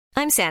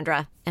I'm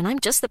Sandra, and I'm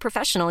just the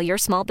professional your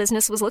small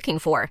business was looking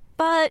for.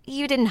 But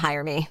you didn't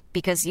hire me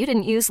because you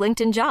didn't use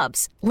LinkedIn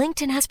Jobs.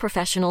 LinkedIn has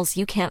professionals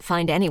you can't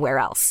find anywhere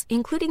else,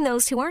 including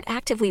those who aren't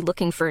actively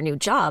looking for a new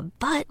job,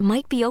 but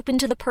might be open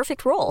to the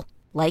perfect role,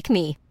 like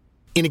me.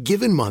 In a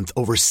given month,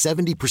 over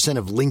 70%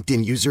 of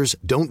LinkedIn users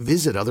don't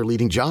visit other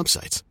leading job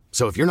sites.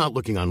 So if you're not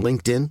looking on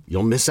LinkedIn,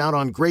 you'll miss out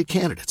on great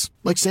candidates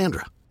like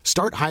Sandra.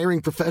 Start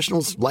hiring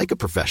professionals like a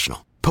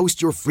professional.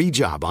 Post your free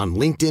job on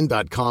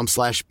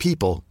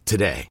linkedin.com/people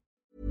today.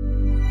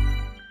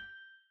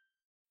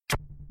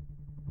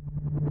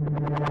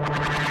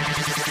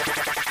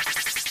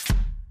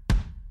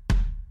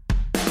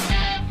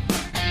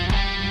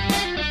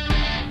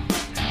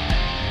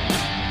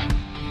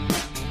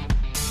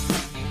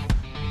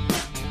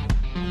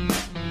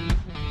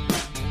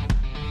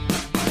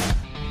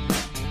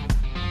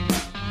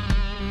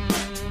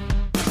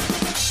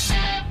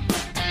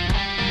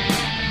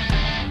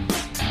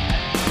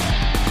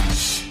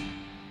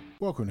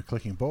 Welcome to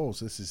Clicking Balls.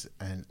 This is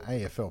an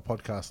AFL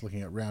podcast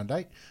looking at round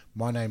 8.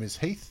 My name is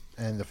Heath,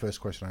 and the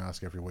first question I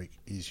ask every week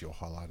is your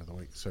highlight of the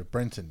week. So,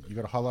 Brenton, you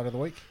got a highlight of the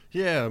week?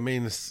 Yeah, I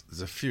mean, there's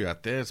a few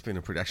out there. It's been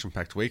a pretty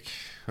action-packed week.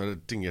 I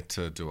didn't get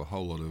to do a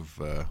whole lot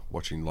of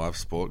watching live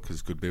sport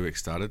because Good Beer Week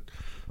started.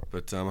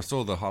 But I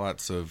saw the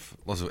highlights of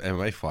lots of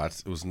MMA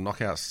fights. It was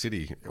Knockout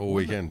City all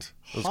weekend.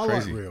 It was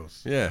highlight crazy.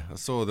 reels. Yeah, I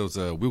saw there was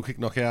a wheel kick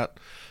knockout.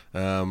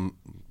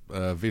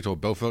 Vitor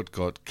Belfort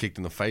got kicked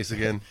in the face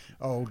again.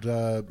 Old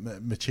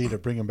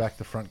Machida bringing back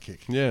the front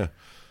kick Yeah.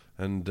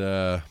 And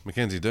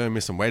Mackenzie Dern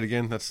missed some weight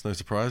again. That's no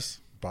surprise.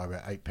 by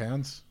about 8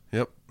 pounds.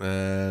 Yep.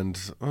 And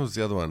what was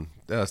the other one?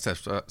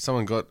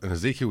 Someone got an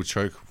Ezekiel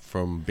choke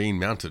from being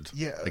mounted.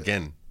 Yeah.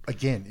 Again.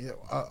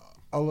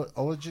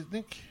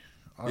 Olejnik?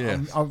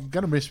 Yeah. I'm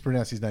going to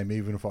mispronounce his name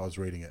even if I was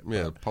reading it.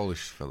 Yeah,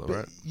 Polish fellow,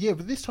 right? Yeah,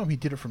 but this time he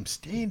did it from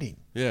standing.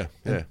 Yeah,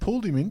 And yeah.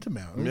 pulled him into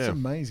mount. It's Yeah.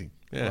 amazing.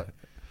 Yeah. Like,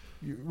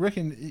 you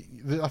reckon,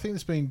 I think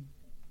there's been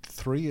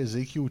 3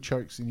 Ezekiel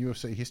chokes in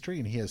UFC history,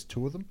 and he has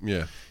 2 of them.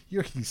 Yeah. You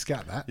reckon he's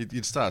scat that?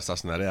 You'd start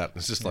sussing that out.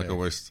 It's just like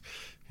almost,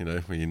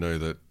 when you know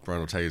that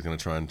Brian Ortega is going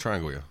to try and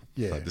triangle you.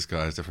 Yeah. Like, this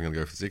guy is definitely going to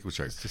go for the Ezekiel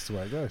choke. It's just the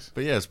way it goes.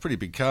 But yeah, it's a pretty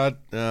big card.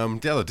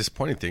 The other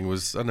disappointing thing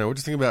was, I don't know, what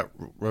do you think about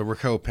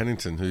Raquel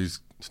Pennington,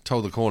 who's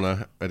told the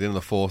corner at the end of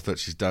the 4th that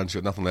she's done, she's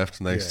got nothing left,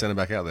 and they send her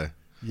back out there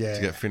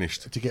to get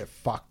finished. To get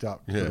fucked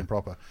up, good and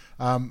proper.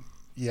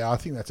 I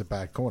think that's a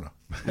bad corner.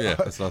 Yeah,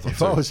 that's what I thought If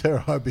too. I was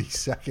her, I'd be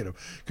sacking him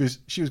because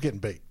she was getting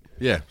beat.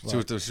 Yeah, she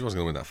wasn't going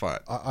to win that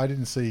fight. I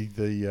didn't see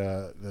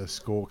the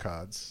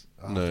scorecards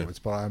afterwards,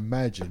 but I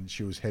imagine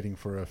she was heading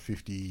for a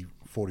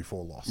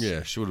 50-44 loss.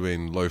 Yeah, she would have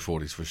been low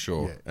 40s for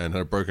sure, Yeah. and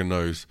had a broken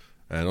nose,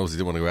 and obviously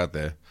didn't want to go out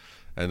there.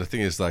 And the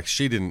thing is, like,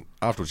 she didn't,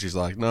 afterwards, she's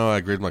like, no, I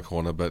agreed with my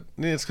corner, but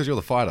it's because you're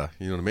the fighter,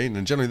 you know what I mean?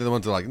 And generally, they're the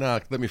ones that are like, nah,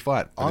 let me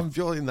fight. And if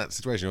you're in that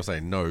situation, you're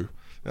saying no.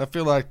 I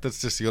feel like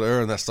that's just, you got to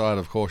err on that side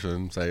of caution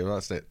and say, well,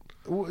 that's it.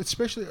 Well,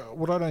 especially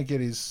what I don't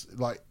get is,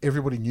 like,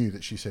 everybody knew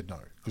that she said no.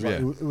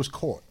 Because it was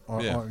caught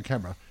on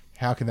camera.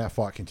 How can that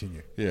fight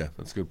continue? Yeah,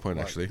 that's a good point,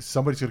 actually.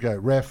 Somebody's got to go,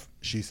 ref,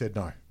 she said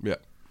no. Yeah.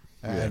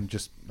 And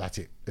just, that's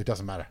it. It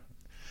doesn't matter.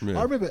 Yeah.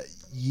 I remember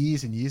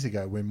years and years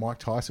ago when Mike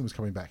Tyson was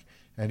coming back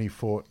and he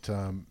fought,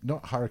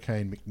 not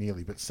Hurricane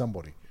McNeely, but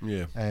somebody.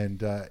 Yeah.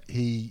 And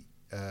he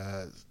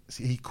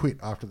quit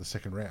after the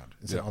second round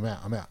and said,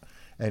 I'm out.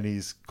 And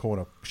his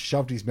corner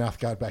shoved his mouth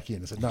guard back in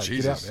and said, no,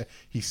 Jesus. get out there.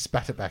 He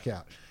spat it back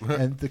out.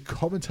 And the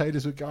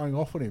commentators were going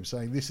off on him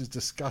saying, this is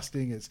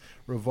disgusting, it's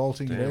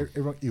revolting. And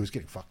everyone, he was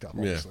getting fucked up,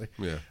 obviously.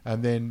 Yeah.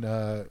 And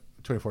then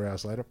 24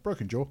 hours later,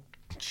 broken jaw.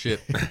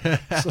 Shit.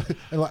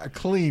 And like a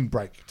clean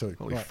break too.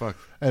 Holy fuck.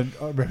 And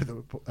I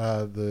remember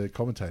the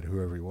commentator,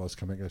 whoever he was,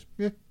 coming and goes,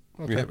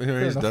 okay, Yeah,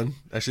 fair he's enough. done.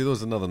 Actually, there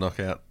was another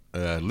knockout,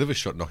 liver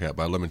shot knockout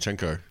by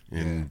Lomachenko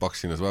in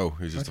boxing as well,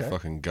 who's just a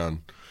fucking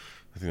gun.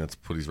 I think that's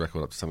put his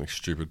record up to something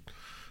stupid.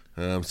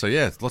 So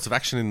yeah, lots of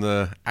action in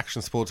the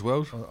action sports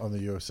world. On the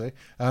UFC.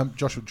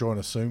 Josh will join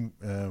us soon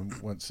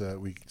once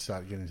we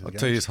start getting into the I'll games.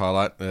 tell you his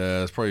highlight.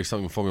 It's probably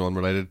something Formula 1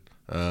 related.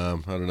 I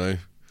don't know.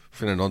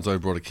 Fernando Alonso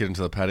brought a kid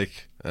into the paddock.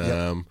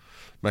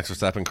 Max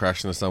Verstappen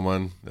crashed into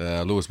someone.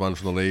 Lewis won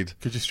from the lead.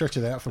 Could you stretch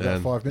it out for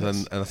about 5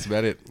 minutes? And that's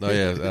about it. Oh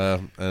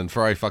yeah, and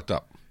Ferrari fucked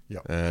up.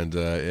 Yep. And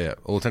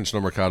all attention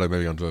on Ricciardo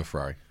moving on to a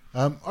Ferrari.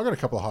 I've got a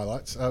couple of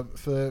highlights.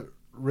 For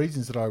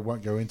reasons that I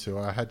won't go into,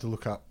 I had to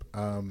look up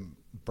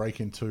Break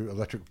Into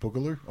Electric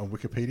Boogaloo on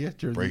Wikipedia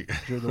during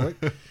the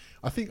week.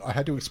 I think I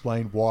had to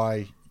explain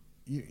why,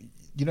 you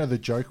know the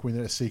joke when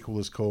a sequel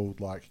is called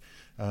like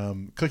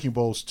Clicking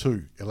Balls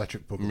 2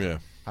 Electric Boogaloo. Yeah.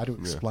 I had to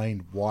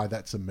explain why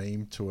that's a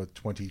meme to a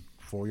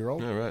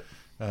 24-year-old. Yeah, right.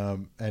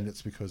 And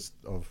it's because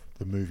of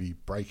the movie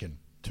Breakin'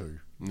 2.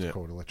 It's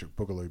called Electric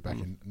Boogaloo back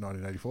in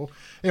 1984.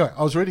 Anyway,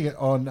 I was reading it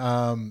on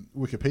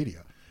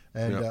Wikipedia,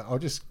 and I'll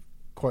just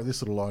quote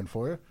this little line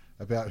for you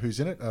about who's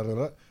in it.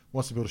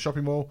 Wants to build a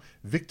shopping mall.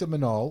 Victor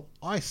Manol,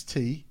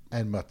 Ice-T,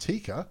 and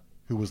Matika,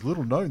 who was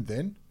little known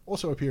then,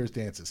 also appear as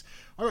dancers.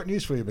 I got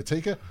news for you,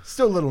 Matika.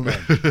 Still little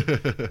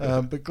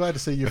known. But glad to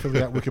see you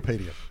filling out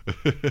Wikipedia.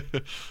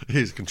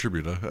 He's a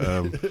contributor.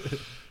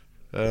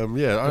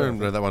 Yeah, I don't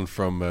know that one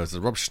from is it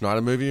a Rob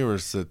Schneider movie or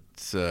is it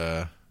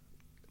the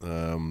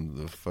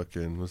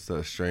fucking what's that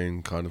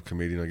Australian kind of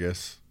comedian? I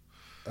guess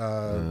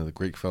the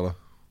Greek fella.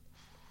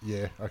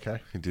 Yeah. Okay.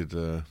 He did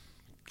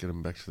Get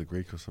Him Back to the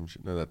Greek or some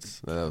shit. No, that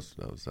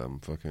was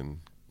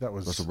fucking. That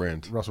was Russell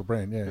Brand. Russell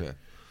Brand. Yeah.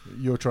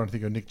 You're trying to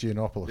think of Nick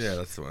Giannopoulos. Yeah,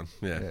 that's the one.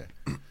 Yeah.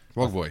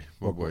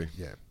 Wogboy.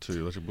 Yeah.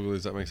 2 Electric Boogaloo.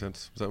 Does that make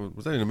sense?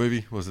 Was that in a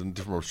movie? Or was it a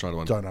different Rob Schneider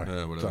one? Don't know.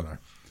 Whatever. Don't know.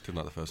 Didn't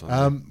like the first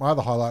one. My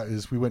other highlight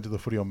is we went to the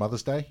footy on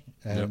Mother's Day,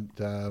 and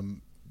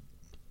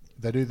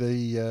they do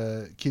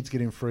the kids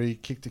get in free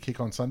kick to kick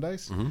on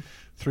Sundays. Mm-hmm.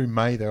 Through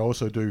May, they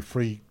also do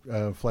free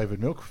flavoured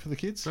milk for the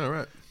kids. Oh,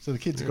 right. So the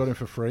kids got in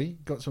for free,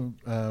 got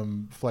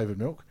some flavoured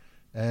milk,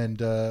 and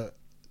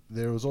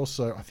there was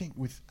also, I think,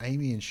 with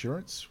Amy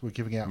Insurance, we're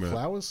giving out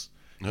flowers,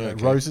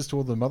 roses to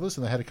all the mothers,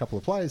 and they had a couple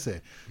of players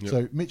there. Yep.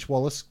 So Mitch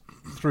Wallace,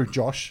 through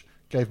Josh,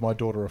 gave my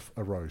daughter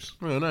a rose.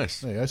 Oh,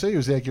 nice. There you go. So he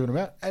was there giving them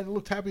out, and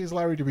looked happy as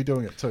Larry to be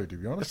doing it too, to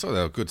be honest. I saw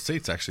they were good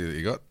seats, actually, that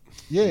you got.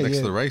 Yeah, Next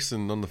to the race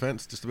and on the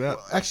fence, just about.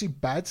 Well, actually,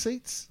 bad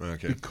seats.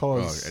 Okay.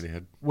 Because,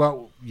 Etihad.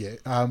 Well, yeah.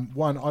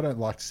 One, I don't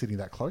like sitting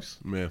that close.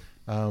 Yeah.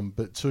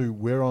 But two,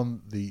 we're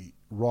on the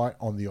right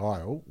on the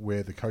aisle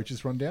where the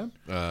coaches run down.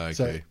 Okay.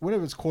 So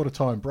whenever it's quarter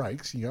time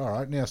breaks, you go, all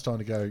right, now it's time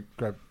to go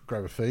grab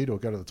a feed or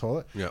go to the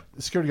toilet. Yeah.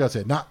 The security guard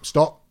said, nah,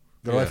 stop.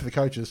 Got to wait for the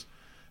coaches.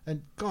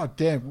 And god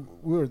damn,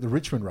 we were at the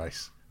Richmond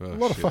race. A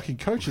lot of fucking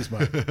coaches,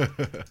 mate.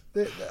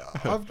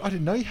 I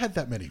didn't know you had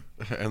that many.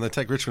 And they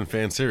take Richmond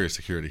fans serious,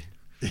 security.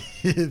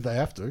 They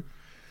have to.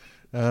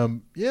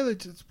 They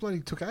just bloody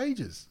took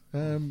ages.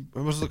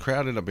 What was the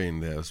crowd end up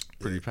being there? It was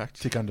pretty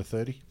packed. Tick under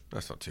 30.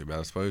 That's not too bad,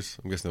 I suppose.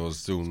 I'm guessing there was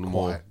still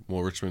more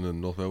Richmond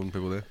and North Melbourne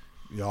people there.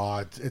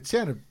 Yeah, it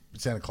sounded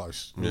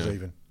close. It was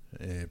even.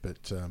 Yeah,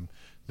 but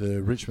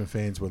the Richmond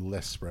fans were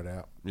less spread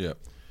out. Yeah.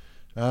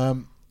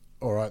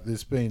 All right,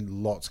 there's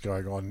been lots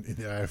going on in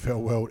the AFL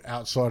world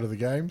outside of the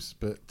games,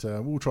 but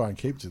we'll try and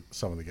keep to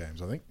some of the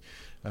games, I think,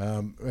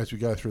 as we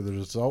go through the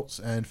results.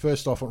 And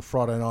first off, on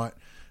Friday night,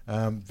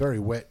 very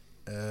wet,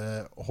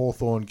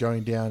 Hawthorn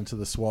going down to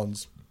the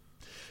Swans.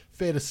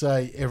 Fair to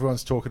say,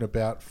 everyone's talking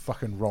about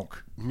fucking Ronk.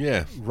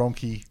 Yeah.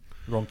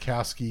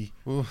 Ronkowski,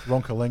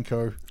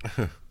 Ronkalenko.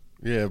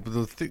 Yeah, but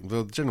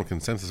the general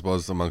consensus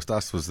was amongst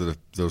us was that if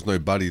there was no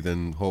Buddy,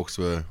 then Hawks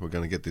were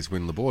going to get this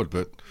win on the board.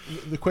 But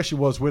the question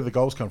was where did the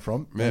goals come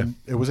from, and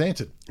it was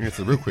answered. It's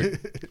real quick.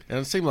 And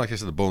it seemed like he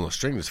said the ball on the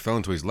string just fell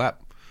into his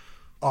lap.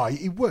 Oh,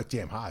 he worked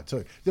damn hard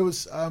too. There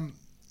was,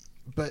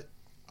 but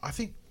I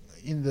think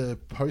in the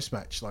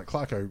post-match, like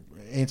Clarko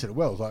answered it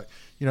well. Like,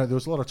 there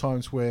was a lot of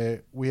times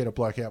where we had a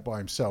bloke out by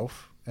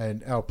himself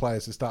and our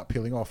players would start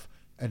peeling off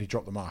and he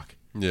dropped the mark.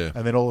 Yeah.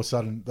 And then all of a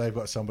sudden they've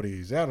got somebody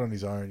who's out on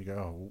his own. You go,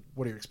 oh, well,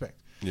 what do you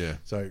expect? Yeah.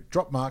 So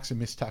drop marks and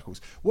missed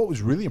tackles. What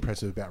was really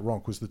impressive about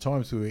Ronk was the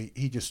times where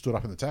he just stood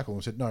up in the tackle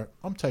and said, no,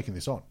 I'm taking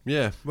this on.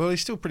 Yeah. Well, he's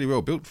still pretty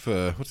well built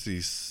for, what's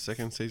his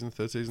third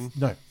season?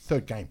 No,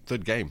 third game.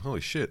 Third game.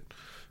 Holy shit.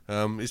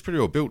 He's pretty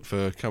well built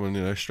for coming,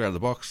 straight out of the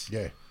box.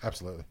 Yeah,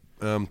 absolutely.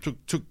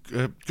 Took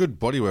good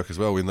body work as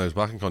well in those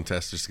marking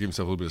contests just to give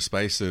himself a little bit of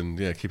space and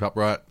keep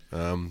upright.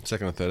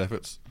 Second and third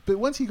efforts. But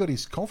once he got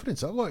his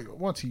confidence up, like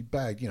once he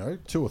bagged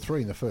 2 or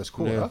 3 in the first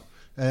quarter,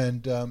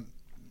 and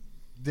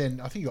then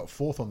I think he got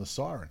 4th on the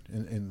siren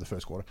in the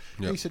first quarter.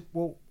 Yep. And he said,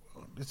 "Well,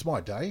 it's my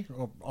day.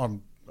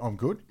 I'm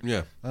good.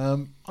 Yeah,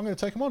 I'm going to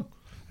take him on."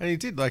 And he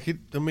did.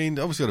 Obviously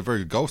got a very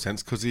good goal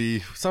sense because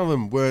some of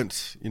them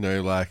weren't,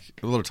 like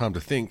a lot of time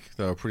to think.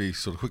 They were pretty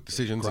sort of quick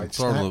decisions. Great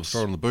throw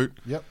on the boot.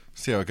 Yep.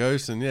 See how it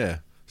goes. And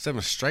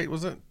 7 straight,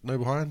 was it? No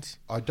behinds?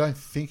 I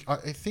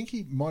think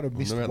he might have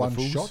missed one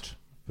shot,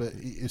 but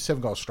it was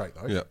 7 goals straight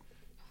though. Yeah.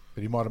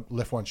 But he might have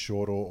left one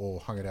short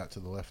or hung it out to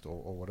the left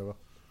or whatever.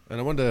 And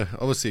I wonder,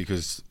 obviously,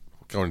 because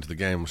going into the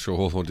game, I'm sure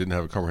Hawthorn didn't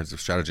have a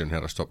comprehensive strategy on how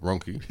to stop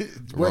Ronk.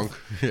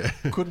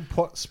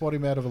 Couldn't spot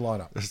him out of a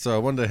lineup. So I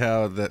wonder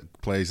how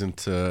that plays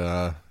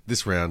into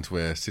this round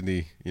where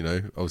Sydney,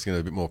 obviously going to have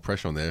a bit more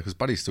pressure on there because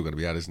Buddy's still going to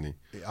be out, isn't he?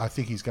 I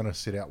think he's going to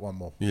sit out one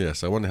more. Yeah,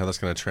 so I wonder how that's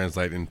going to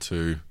translate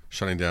into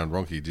shutting down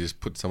Ronke. Do you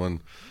just put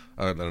someone,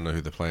 I don't know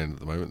who they're playing at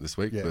the moment this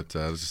week, but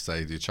let's just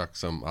say, do you chuck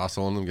some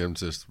arsehole on them, get them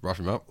to just rough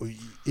him up?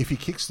 If he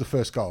kicks the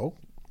first goal,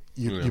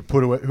 you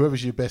put away,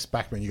 whoever's your best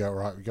backman, you go, all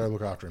right, go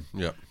look after him.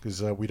 Yeah.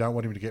 Because we don't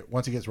want him to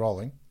once he gets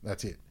rolling,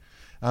 that's it.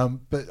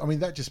 But,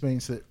 that just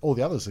means that all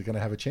the others are going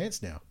to have a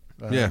chance now.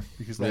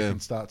 Because they can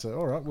start to,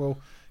 all right, well,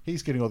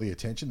 he's getting all the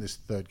attention, this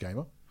third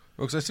gamer.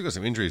 Well, because they've still got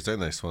some injuries, don't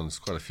they, Swans?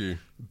 Quite a few.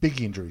 Big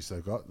injuries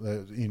they've got.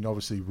 In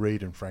obviously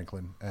Reid and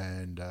Franklin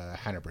and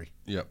Hanbury.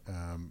 Yep.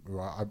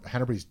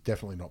 Hanbury's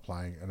definitely not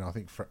playing, and I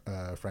think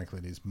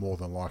Franklin is more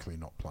than likely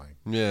not playing.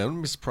 Yeah, I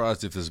wouldn't be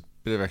surprised if there's a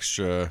bit of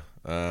extra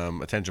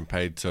attention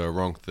paid to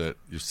Ronk that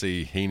you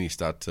see Heaney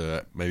start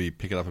to maybe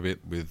pick it up a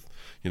bit with,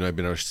 being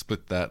able to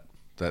split that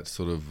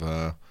sort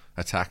of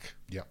attack.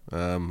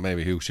 Yeah.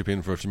 Maybe he'll chip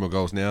in for a few more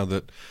goals now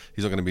that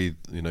he's not going to be,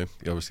 you're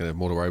obviously going to have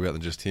more to worry about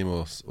than just him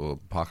or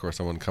Parker or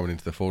someone coming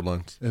into the forward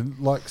lines. And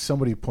like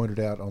somebody pointed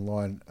out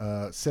online,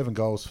 7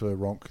 goals for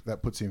Ronk,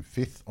 that puts him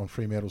 5th on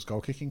Fremantle's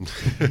goal kicking.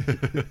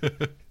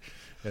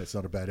 it's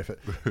not a bad effort.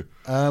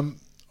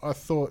 I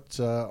thought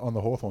on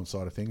the Hawthorn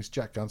side of things,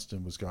 Jack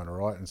Gunston was going all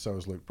right, and so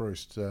was Luke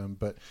Bruce.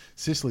 But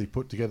Sicily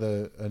put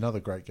together another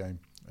great game.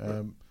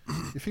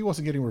 If he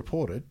wasn't getting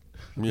reported,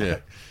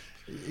 it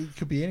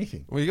could be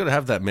anything. Well, you got to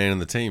have that man in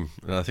the team,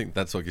 and I think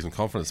that's what gives him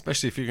confidence.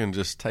 Especially if you can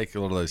just take a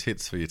lot of those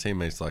hits for your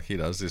teammates, like he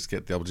does, just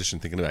get the opposition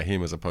thinking about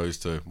him as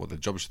opposed to what their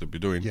job should be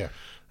doing. Yeah,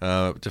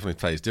 definitely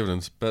pays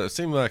dividends. But it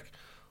seemed like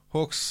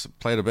Hawks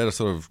played a better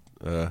sort of.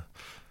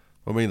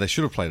 They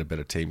should have played a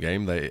better team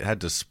game. They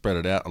had to spread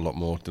it out a lot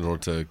more in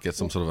order to get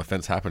some sort of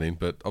offence happening,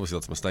 but obviously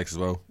lots of mistakes as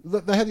well.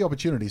 They had the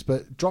opportunities,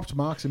 but dropped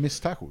marks and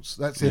missed tackles.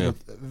 That's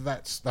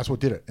what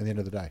did it at the end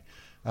of the day.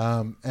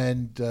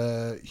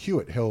 And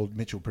Hewitt held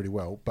Mitchell pretty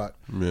well, but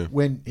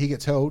when he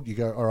gets held, you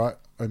go, all right,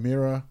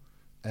 O'Meara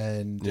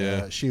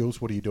and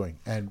Shields, what are you doing?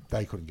 And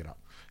they couldn't get up.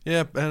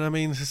 Yeah, and I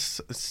mean,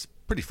 it's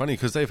pretty funny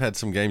because they've had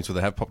some games where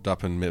they have popped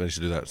up and managed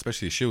to do that.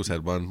 Especially Shields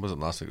had one,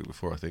 wasn't last week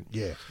before, I think.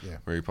 Yeah.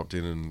 Where he popped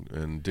in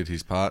and did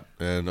his part.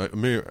 And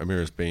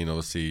O'Meara's been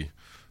obviously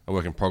a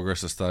work in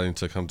progress, is starting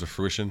to come to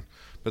fruition.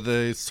 But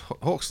the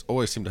Hawks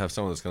always seem to have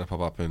someone that's going to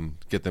pop up and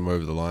get them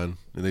over the line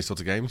in these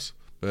sorts of games.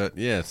 But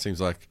yeah, it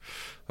seems like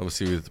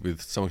obviously with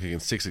someone kicking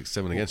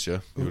 6-7 against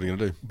you, what are you going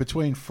to do?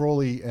 Between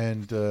Frawley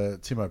and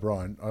Tim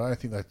O'Brien, I don't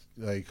think that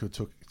they could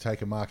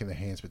take a mark in their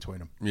hands between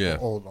them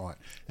all night.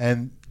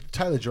 And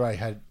Taylor Dray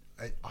had.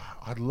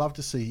 I'd love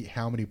to see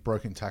how many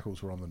broken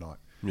tackles were on the night.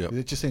 Yep.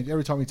 It just seems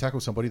every time he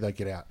tackles somebody, they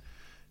get out.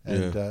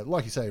 And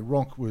like you say,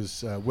 Ronk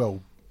was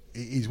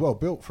he's well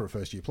built for a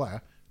first-year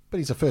player, but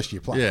he's a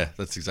first-year player. Yeah,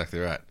 that's exactly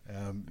right.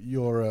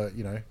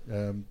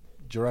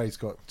 Jaray's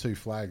got 2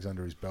 flags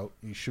under his belt.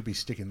 He should be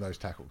sticking those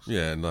tackles.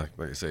 Yeah, and like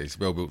you say, he's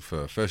well built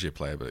for a first-year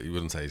player, but you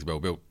wouldn't say he's well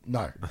built.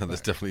 No.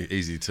 That's definitely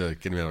easy to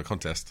get him out of a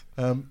contest.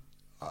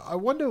 I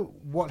wonder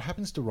what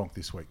happens to Ronk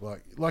this week.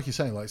 Like you're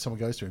saying, like someone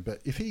goes to him,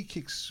 but if he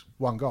kicks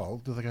 1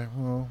 goal, do they go,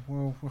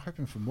 well, we're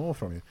hoping for more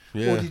from you?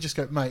 Yeah. Or do you just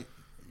go, mate,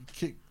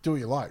 do what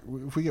you like.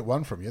 If we get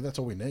 1 from you, that's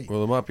all we need.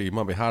 Well, it might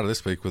be harder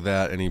this week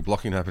without any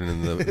blocking happening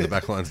in the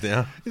back lines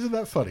now. Isn't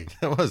that funny?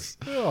 That was.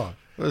 Oh.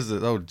 What was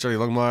it? Oh, Johnny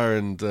Longmire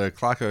and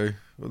Clarko.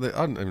 I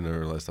didn't even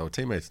realise they were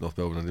teammates in North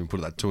Melbourne. I didn't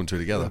put that 2 and 2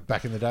 together.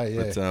 Back in the day,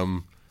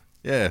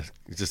 yeah.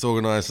 But, just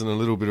organising a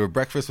little bit of a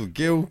breakfast with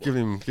Gil, give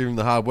him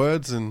the hard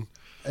words and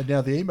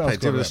now the emails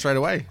got it straight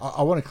away.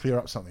 I want to clear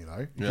up something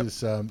though, because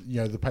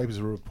the papers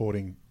are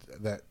reporting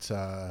that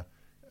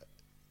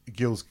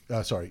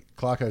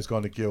Clarko's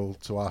gone to Gil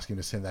to ask him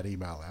to send that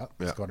email out.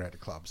 It's gone out to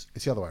clubs.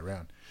 It's the other way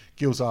around.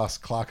 Gil's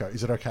asked Clarko,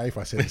 "Is it okay if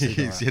I send this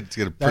email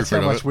out?" That's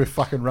how much we're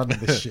fucking running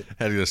this shit.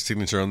 How to get a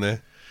signature on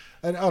there?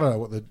 And I don't know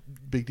what the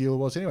big deal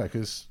was anyway,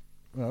 because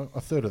a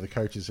third of the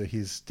coaches are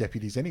his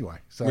deputies anyway.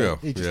 So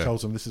he just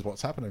tells them this is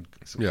what's happening,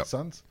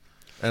 sons.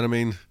 And I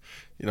mean,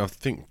 I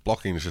think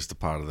blocking is just a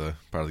part of the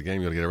game.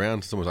 You got to get around.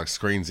 It's almost like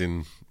screens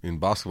in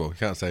basketball. You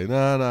can't say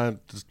no,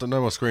 just no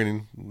more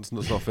screening. It's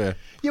not fair.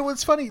 Yeah, well,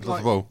 it's funny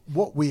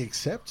what we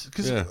accept,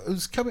 because it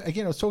was coming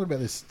again. I was talking about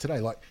this today.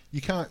 Like,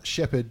 you can't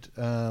shepherd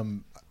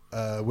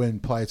when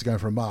players are going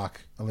for a mark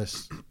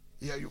unless.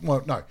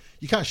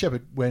 You can't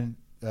shepherd when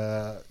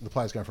the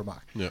player's going for a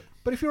mark. Yeah.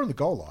 But if you're on the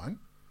goal line.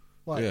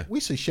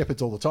 We see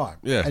shepherds all the time.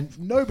 Yeah. And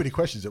nobody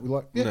questions it. We're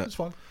like, it's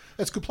fine.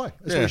 That's good play.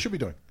 That's what we should be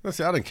doing. I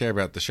don't care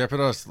about the shepherd.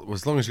 As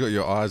long as you got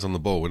your eyes on the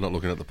ball, we're not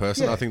looking at the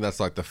person. I think that's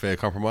like the fair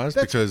compromise,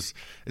 because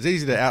it's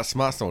easy to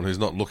outsmart someone who's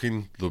not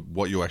looking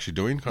what you're actually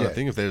doing kind of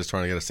thing. If they're just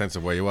trying to get a sense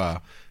of where you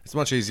are, it's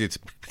much easier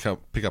to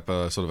pick up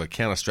a sort of a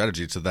counter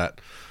strategy to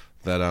that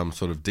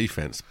sort of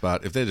defense.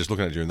 But if they're just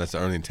looking at you and that's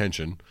their only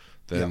intention,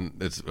 then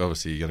it's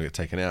obviously you're going to get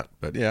taken out.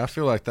 But I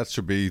feel like that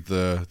should be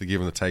the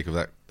give and the take of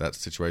that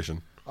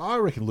situation. I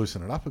reckon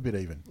loosen it up a bit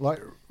even. Like,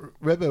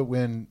 remember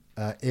when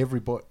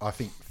everybody, I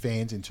think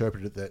fans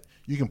interpreted that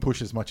you can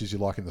push as much as you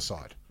like in the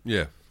side.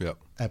 Yeah.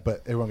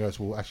 But everyone goes,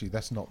 well, actually,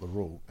 that's not the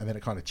rule. And then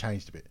it kind of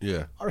changed a bit.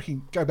 Yeah. I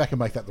reckon go back and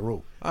make that the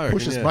rule.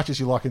 Push as much as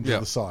you like into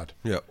the side.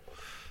 Yeah.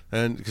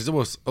 And because it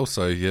was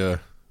also, the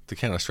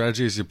counter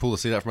strategy is you pull the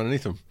seat out from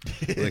underneath them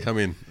when they come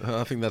in.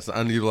 I think that's an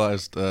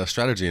underutilized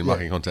strategy in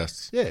marking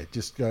contests. Yeah,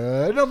 just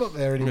go, no, I'm not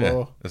there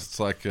anymore. Yeah. It's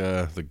like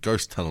the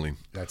ghost tunnelling.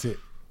 That's it.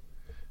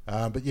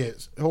 But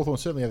Hawthorn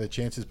certainly had their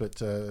chances,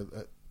 but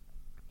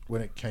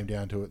when it came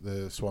down to it,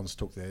 the Swans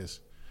took theirs,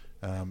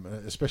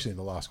 especially in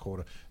the last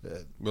quarter.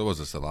 What was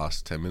this, the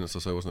last 10 minutes or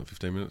so, wasn't it,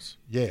 15 minutes?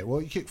 Yeah,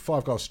 well, you kicked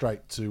 5 goals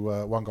straight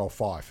to 1 goal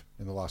 5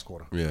 in the last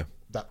quarter. Yeah.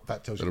 That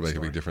tells you that'll make a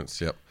big difference,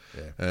 yep.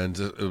 Yeah. And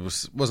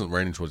it wasn't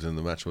raining towards the end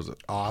of the match, was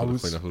it?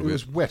 It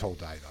was wet all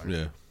day, though.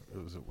 Yeah.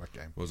 It was a wet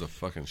game. It was a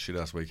fucking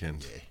shit-ass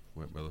weekend. Yeah.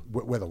 Wet weather.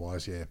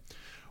 Weather-wise, yeah.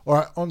 All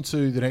right, on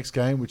to the next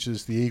game, which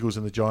is the Eagles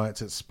and the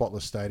Giants at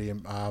Spotless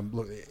Stadium.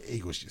 Look, the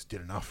Eagles just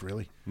did enough,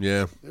 really.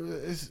 Yeah.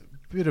 It's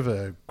a bit of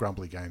a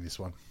grumbly game, this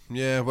one.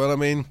 Yeah, well, I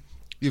mean,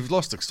 you've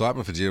lost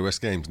excitement for GWS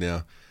games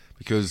now,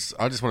 because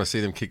I just want to see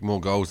them kick more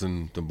goals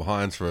than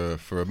behinds for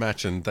a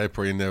match, and they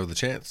put in there with a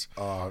chance.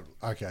 Oh,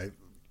 okay.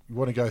 You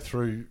want to go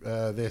through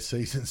their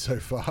season so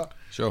far?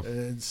 Sure.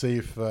 And see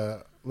if...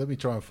 let me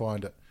try and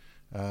find it.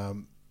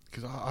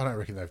 Because I don't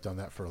reckon they've done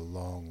that for a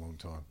long, long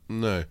time.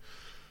 No.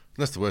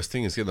 that's the worst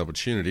thing is getting the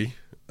opportunity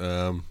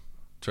to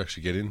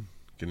actually get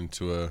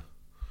into a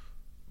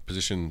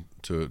position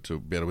to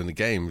be able to win the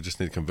game. We just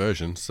need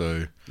conversion.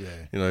 So,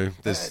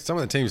 there's some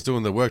of the teams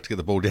doing the work to get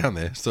the ball down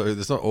there. So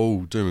it's not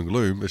all doom and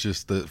gloom. It's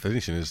just the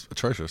finishing is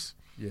atrocious.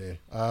 Yeah.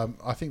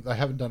 I think they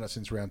haven't done it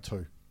since round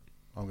 2,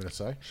 I'm going to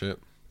say. Shit.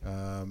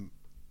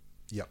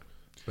 Yep.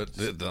 But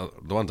the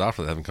ones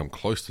after that haven't come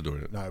close to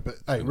doing it. No, but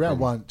hey, round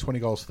 1, 20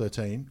 goals,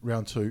 13.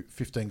 Round 2,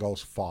 15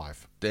 goals,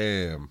 5.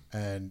 Damn.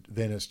 And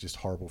then it's just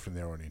horrible from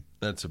there on in.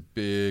 That's a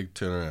big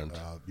turnaround.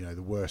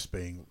 The worst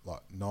being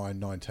like 9,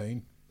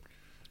 19.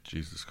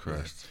 Jesus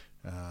Christ.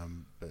 Yeah.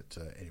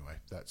 Anyway,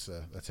 that's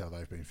how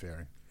they've been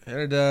faring.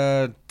 How did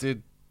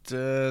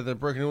the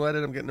Broken Hill lad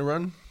end up getting a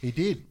run? He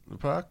did. In the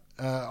park?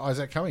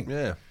 Isaac Cumming.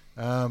 Yeah.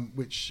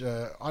 Which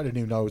I didn't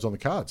even know was on the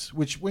cards.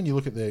 Which, when you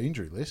look at their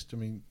injury list, I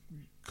mean,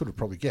 could have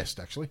probably guessed,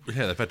 actually.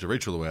 Yeah, they've had to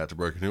reach all the way out to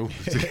Broken Hill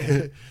to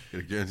get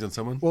a Guernsey on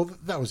someone. Well,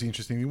 that was the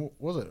interesting thing,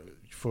 was it?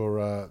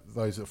 For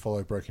those that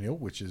follow Broken Hill,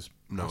 which is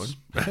no us.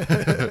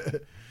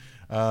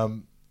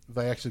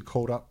 They actually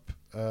called up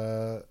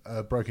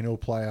a Broken Hill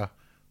player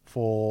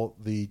for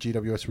the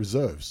GWS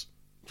reserves.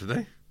 Did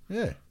they?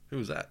 Yeah. Who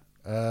was that?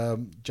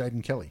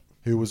 Jaden Kelly,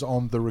 who was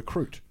on the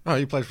recruit. Oh,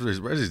 he played for his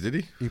Rezzies, did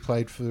he? He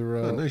played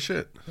for... no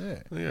shit.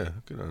 Yeah. Yeah,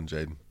 good on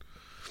Jaden.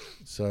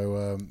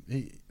 So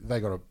they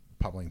got a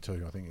pummeling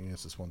too, I think,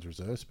 against the Swans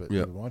reserves, but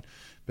never mind.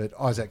 But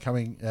Isaac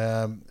Cumming,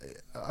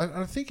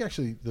 I think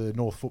actually the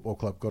North Football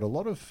Club got a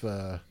lot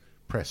of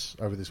press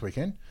over this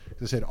weekend.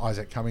 As I said,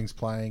 Isaac Cumming's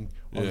playing,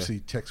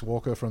 obviously Tex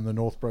Walker from the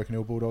North Broken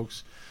Hill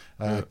Bulldogs,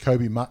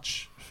 Kobe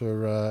Much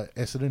for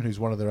Essendon, who's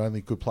one of their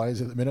only good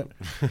players at the minute.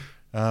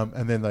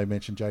 And then they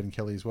mentioned Jaden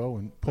Kelly as well.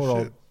 And poor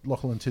old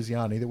Lachlan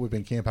Tiziani, that we've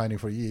been campaigning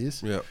for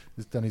years,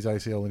 has done his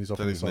ACL and he's off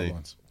on the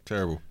sidelines.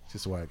 Terrible. It's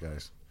just the way it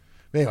goes.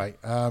 But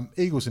anyway,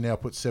 Eagles are now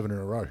put 7 in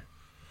a row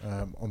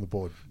on the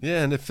board.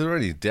 Yeah, and if there are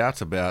any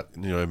doubts about,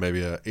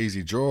 maybe an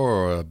easy draw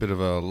or a bit of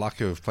a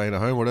luck of playing at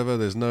home, whatever,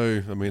 there's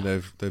no... I mean,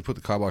 they've put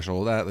the kibosh on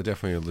all that. They're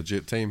definitely a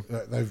legit team.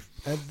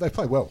 They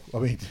play well. I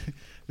mean,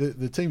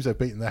 the teams they've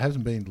beaten, there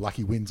hasn't been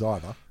lucky wins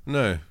either.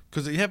 No,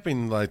 because you have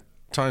been like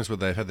times where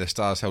they've had their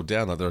stars held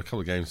down. Like there are a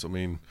couple of games, I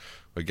mean,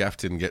 where Gaff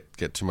didn't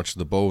get too much of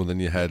the ball, and then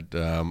you had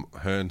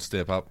Hearn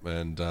step up,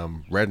 and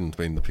Redden's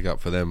been the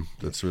pickup for them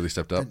that's really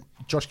stepped up. And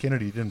Josh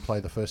Kennedy didn't play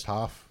the first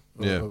half.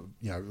 Yeah.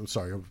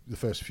 The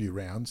first few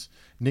rounds.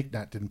 Nick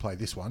Nat didn't play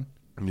this one.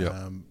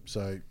 Yeah.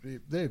 So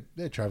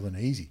they're travelling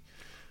easy.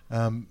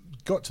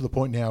 Got to the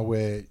point now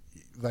where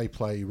they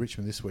play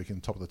Richmond this week in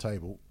the top of the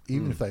table.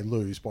 Even if they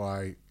lose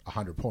by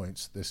 100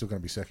 points, they're still going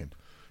to be second.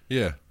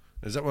 Yeah.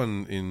 Is that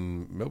one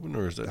in Melbourne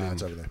or is that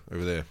it's over there?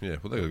 Over there, yeah.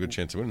 Well, they've got a good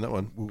chance of winning that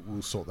one.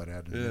 We'll sort that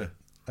out.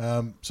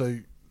 Yeah. So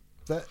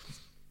that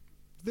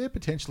they're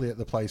potentially at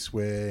the place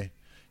where,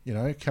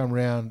 come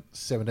round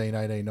 17,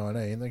 18,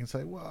 19, they can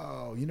say,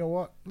 "Wow, you know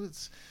what?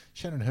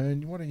 Shannon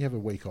Hearn, why don't you have a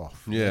week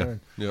off?" Yeah.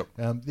 Yep.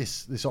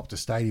 This Optus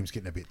Stadium's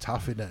getting a bit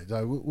tough, isn't it?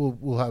 So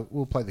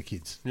we'll play the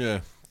kids. Yeah.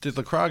 Did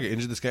Lacroix get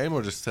injured this game,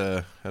 or just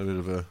had a bit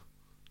of a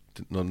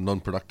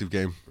non-productive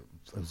game?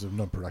 It was a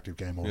non-productive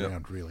game all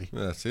round, really.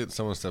 Yeah, that's it.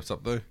 Someone steps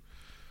up though.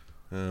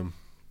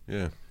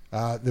 Yeah.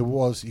 There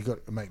was, you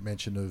got to make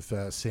mention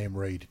of Sam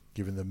Reid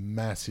giving the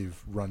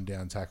massive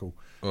run-down tackle.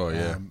 Oh,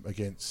 yeah.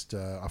 Against,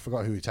 I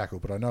forgot who he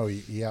tackled, but I know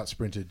he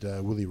out-sprinted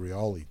Willie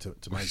Rioli to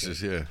make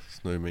it. Yeah,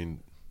 it's no mean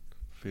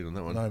feat on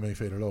that one. No mean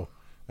feat at all.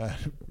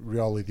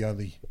 Willie the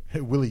only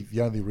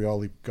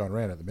Rioli going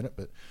around at the minute,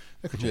 but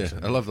that could change. Yeah,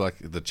 I love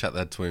the chat they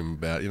had to him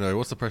about,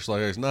 what's the pressure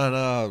like? He goes,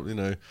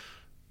 no,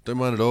 don't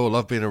mind at all.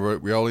 Love being a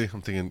Rioli.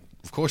 I'm thinking,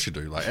 of course you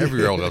do. Like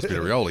every Rioli loves being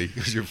a Rioli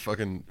because you're a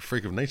fucking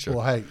freak of nature.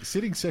 Well, hey,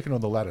 sitting second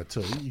on the ladder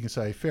too, you can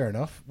say, fair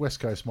enough,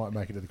 West Coast might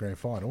make it to the grand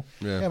final.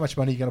 Yeah. How much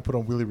money are you going to put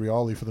on Willie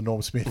Rioli for the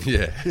Norm Smith?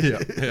 Yeah.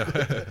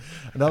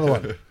 Another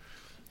one.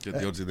 Get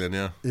the odds in there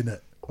now. Isn't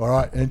it? All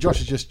right, and Josh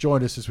has just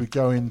joined us as we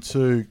go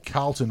into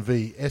Carlton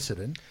v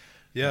Essendon.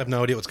 Yeah, I have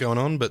no idea what's going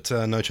on, but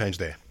no change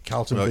there.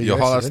 Carlton v your Essendon.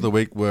 highlights of the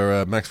week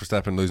were Max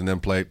Verstappen losing them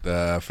plate,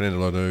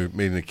 Fernando Lanu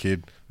meeting the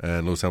kid,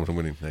 and Lewis Hamilton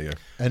winning. There you go.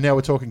 And now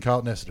we're talking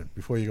Carlton Essendon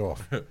before you go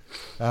off.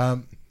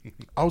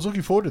 I was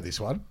looking forward to this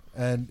one,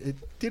 and it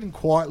didn't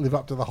quite live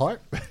up to the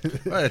hype.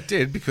 Well, it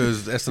did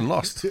because Essendon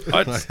lost. It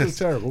was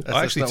terrible.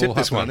 I actually tipped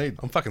this one. I'm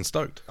I'm fucking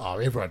stoked. Oh,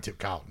 everyone tipped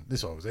Carlton.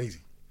 This one was easy.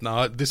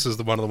 No, this is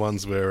one of the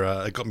ones where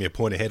it got me a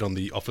point ahead on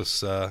the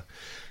office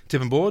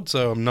tipping board,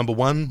 so I'm number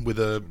one with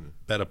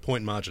about a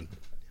point margin.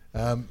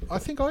 I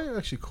think I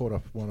actually caught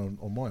up one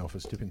on my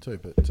office tipping too,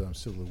 but I'm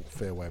still a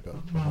fair way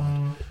behind.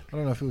 I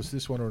don't know if it was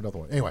this one or another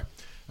one. Anyway,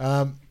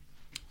 I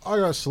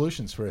got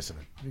solutions for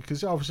Essendon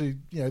because obviously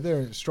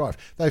they're in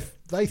strife.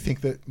 They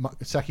think that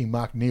sacking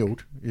Mark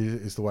Neild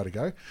is the way to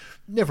go.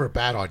 Never a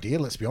bad idea,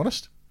 let's be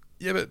honest.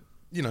 Yeah, but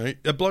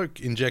a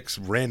bloke injects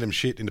random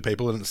shit into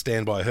people and it's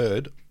stand by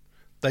herd.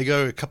 They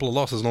go a couple of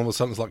losses and all of a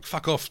sudden it's like,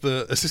 fuck off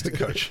the assistant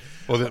coach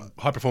or the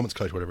high-performance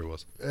coach, whatever it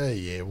was.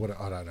 I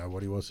don't know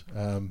what he was.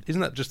 Isn't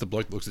that just the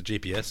bloke that looks at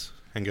GPS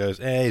and goes,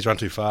 he's run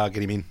too far,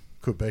 get him in?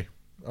 Could be.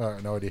 I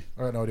got no idea.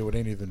 I got no idea what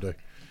any of them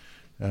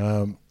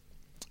do.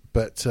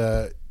 But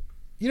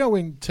you know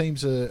when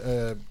teams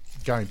are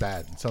going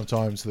bad, and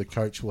sometimes the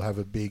coach will have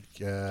a big,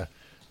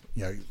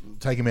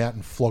 take them out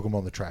and flog them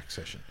on the track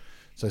session.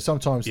 So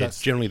sometimes Yeah, that's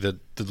it's generally the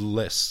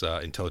less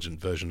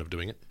intelligent version of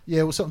doing it.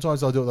 Yeah, well,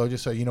 sometimes they'll do it. They'll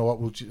just say, you know what,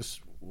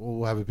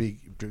 we'll have a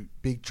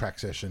big track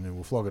session and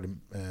we'll flog it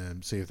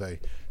and see if they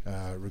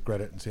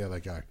regret it and see how they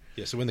go.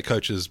 Yeah, so when the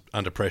coach is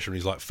under pressure and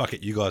he's like, fuck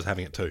it, you guys are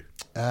having it too.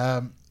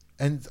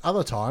 And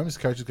other times,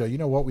 coaches go, you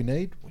know what we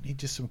need? We need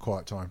just some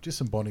quiet time, just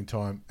some bonding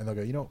time. And they'll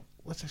go, you know,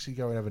 let's actually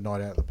go and have a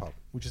night out at the pub.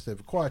 We'll just have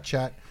a quiet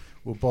chat,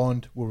 we'll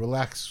bond, we'll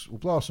relax, we'll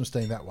blow off some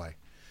steam that way.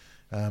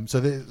 So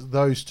there's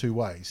those two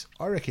ways.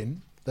 I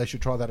reckon they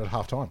should try that at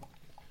half-time.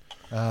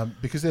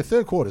 Because they're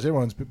third quarters,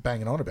 everyone's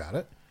banging on about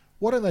it.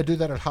 Why don't they do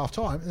that at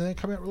half-time and then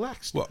come out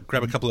relaxed? What,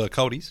 grab a couple of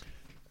coldies?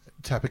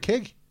 Tap a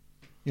keg.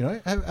 You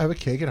know, have a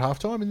keg at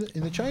half-time in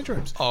the change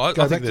rooms. Oh,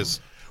 I think there's...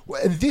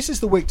 And this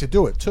is the week to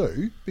do it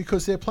too,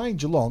 because they're playing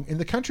Geelong in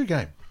the country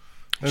game.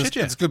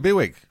 It's a good beer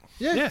week.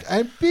 Yeah,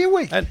 and beer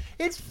week. And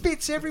it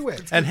fits everywhere.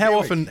 And how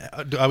often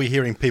are we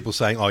hearing people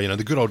saying, oh,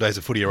 the good old days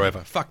of footy are over.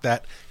 Fuck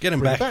that. Get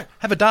them Bring it back. back.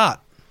 Have a dart.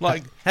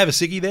 Have a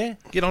ciggy there.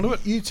 Get onto it.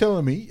 You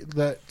telling me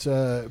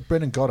that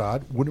Brendan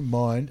Goddard wouldn't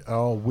mind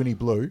Winnie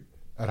Blue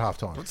at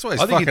halftime? That's why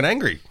he's fucking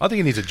angry. I think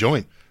he needs a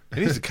joint. He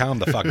needs to calm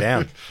the fuck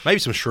down. Maybe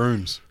some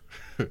shrooms.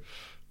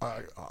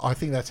 I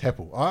think that's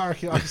Heppel. I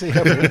can see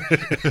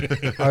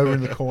Heppel over in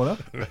the corner.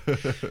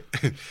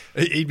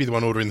 He'd be the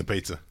one ordering the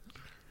pizza.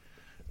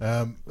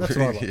 That's what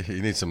I like.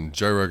 You need some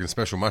Joe Rogan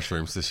special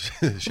mushrooms.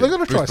 They're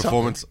going to try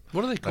performance.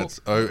 What are they called? That's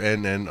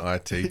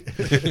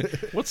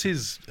ONNIT. What's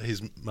his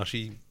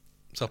mushy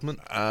supplement?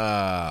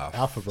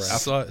 Alpha Brown.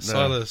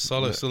 Psilocybin or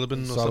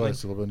something?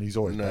 Psilocybin. He's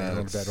always banging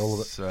on about all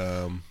of it.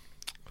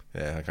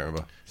 Yeah, I can't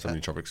remember. So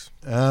many tropics.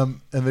 And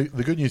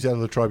the good news out of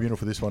the tribunal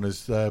for this one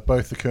is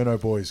both the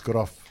Curnow boys got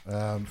off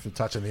for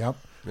touching the ump.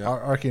 Yeah.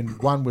 I reckon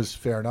one was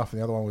fair enough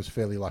and the other one was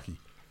fairly lucky.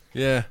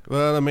 Yeah,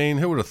 well, I mean,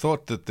 who would have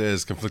thought that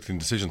there's conflicting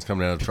decisions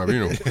coming out of the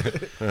tribunal?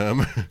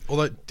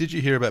 Although, did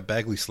you hear about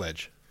Bagley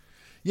Sledge?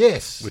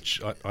 Yes.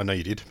 Which I know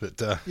you did,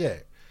 but... Yeah.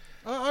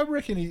 I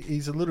reckon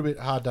he's a little bit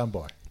hard done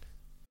by.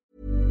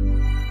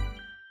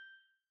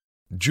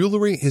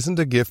 Jewelry isn't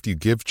a gift you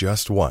give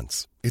just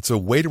once. It's a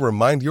way to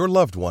remind your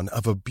loved one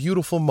of a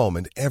beautiful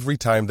moment every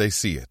time they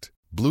see it.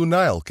 Blue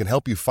Nile can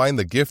help you find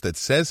the gift that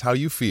says how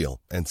you feel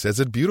and says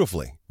it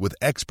beautifully, with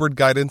expert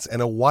guidance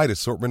and a wide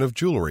assortment of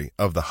jewelry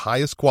of the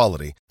highest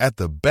quality at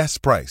the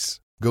best price.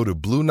 Go to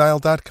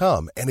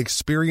BlueNile.com and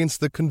experience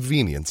the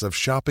convenience of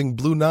shopping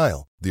Blue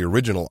Nile, the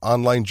original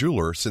online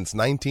jeweler since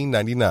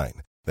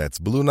 1999. That's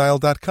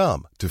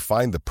BlueNile.com to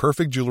find the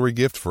perfect jewelry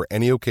gift for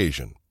any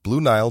occasion.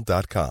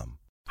 BlueNile.com.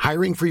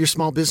 Hiring for your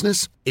small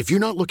business? If you're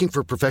not looking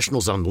for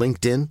professionals on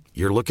LinkedIn,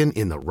 you're looking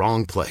in the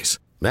wrong place.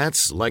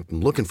 That's like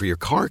looking for your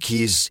car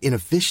keys in a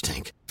fish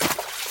tank.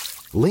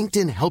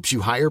 LinkedIn helps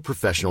you hire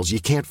professionals you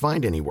can't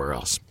find anywhere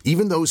else,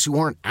 even those who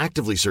aren't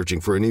actively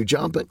searching for a new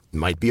job but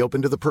might be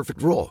open to the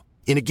perfect role.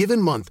 In a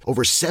given month,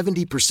 over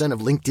 70% of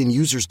LinkedIn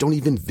users don't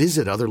even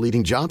visit other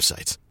leading job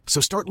sites.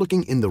 So start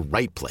looking in the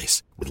right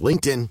place. With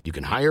LinkedIn, you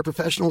can hire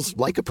professionals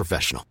like a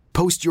professional.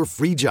 Post your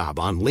free job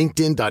on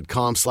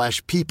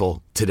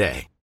linkedin.com/people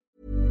today.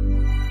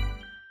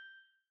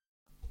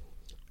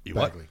 You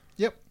what? Bagley.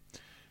 Yep.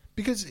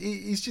 Because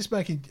he's just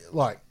making,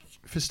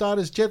 for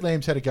starters, Jed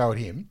Lamb's had a go at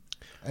him,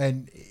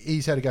 and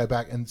he's had to go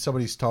back, and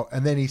somebody's told,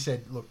 and then he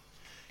said, look,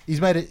 he's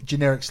made a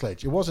generic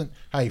sledge. It wasn't,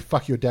 hey,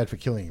 fuck your dad for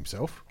killing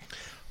himself.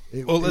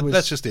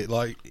 That's just it.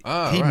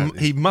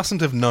 He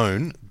mustn't have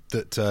known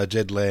that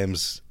Jed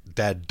Lamb's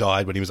dad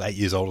died when he was 8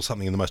 years old or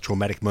something in the most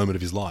traumatic moment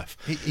of his life.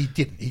 He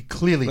didn't. He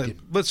clearly didn't.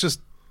 Let's just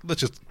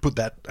put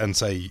that and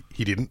say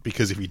he didn't,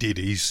 because if he did,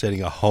 he's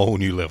setting a whole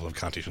new level of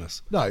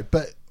cuntishness. No,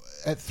 but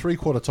at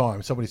three-quarter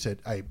time, somebody said,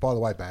 hey, by the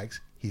way, Bags,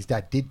 his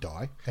dad did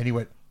die. And he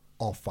went,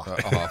 oh, fuck.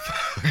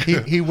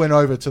 He went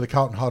over to the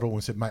Carlton huddle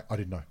and said, mate, I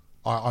didn't know.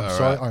 I'm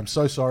sorry. Right. I'm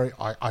so sorry.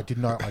 I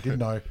didn't know. I didn't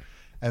know.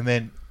 And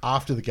then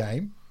after the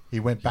game, he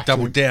went back.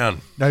 Doubled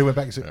down. No, he went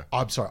back and said,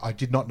 I'm sorry. I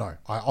did not know.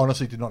 I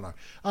honestly did not know.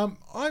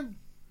 I'm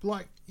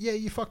like, yeah,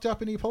 you fucked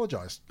up and he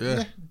apologised.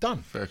 Yeah,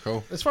 done. Fair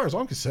call. As far as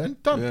I'm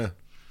concerned, done. Yeah.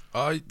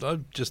 I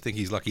just think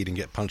he's lucky he didn't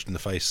get punched in the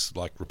face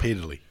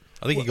repeatedly.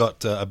 I think he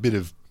got a bit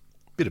of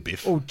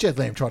biff. Well, Jed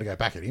Lamb tried to go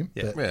back at him.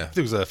 Yeah. I think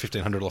it was a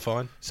 $1,500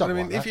 fine. But I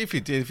mean, if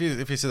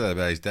he said that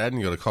about his dad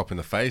and you got a cop in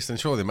the face, then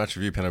surely the match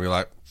review panel will be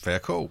like, fair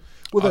call.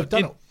 Well, they've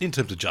done it. In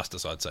terms of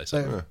justice, I'd say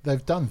so.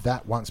 They've done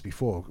that once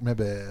before.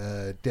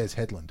 Remember Des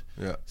Headland?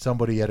 Yeah.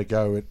 Somebody had a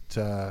go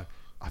at,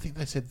 I think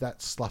they said that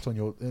slut on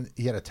your...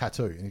 He had a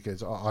tattoo, and he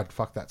goes, I'd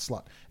fuck that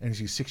slut. And he's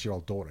his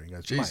 6-year-old daughter. And he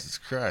goes, Jesus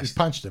Christ. He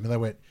punched him, and they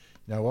went,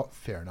 you know what,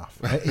 fair enough.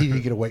 He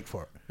didn't get a week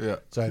for it. Yeah.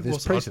 So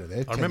there's precedent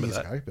there, 10 years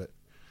that. ago, but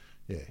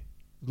yeah,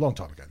 long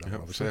time ago.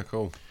 Obviously. Fair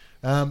call.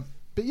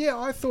 But yeah,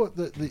 I thought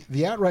that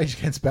the outrage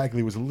against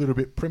Bagley was a little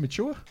bit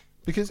premature,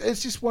 because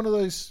it's just one of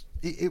those...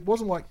 It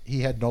wasn't like he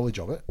had knowledge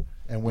of it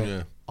and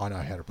went, I know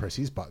how to press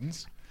his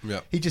buttons. Yeah.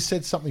 He just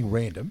said something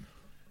random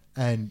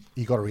and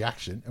he got a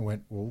reaction and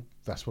went, well,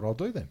 that's what I'll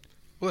do then.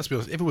 Well, let's be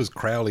honest. If it was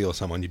Crowley or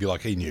someone, you'd be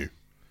like, he knew.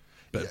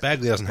 But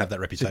Bagley doesn't have that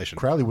reputation.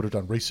 Crowley would have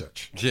done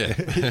research. Yeah.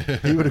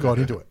 He would have gone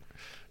into it.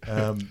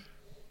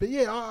 But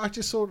yeah, I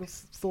just sort of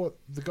thought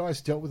the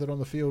guys dealt with it on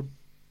the field,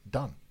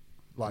 done.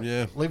 Like,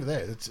 leave it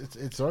there.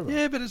 It's over.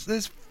 Yeah, but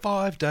there's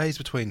 5 days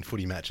between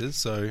footy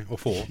matches, or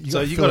 4. You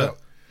So gotta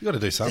you got to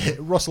do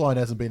something. Ross Lyon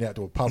hasn't been out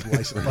to a pub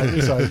lately,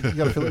 so you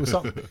got to fill it with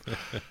something.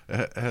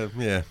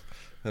 Yeah.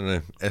 I don't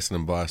know,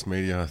 Essendon biased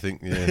media, I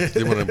think. Yeah,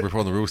 they want to report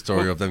on the real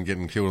story of them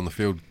getting killed on the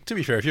field. To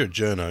be fair, if you're a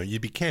journo,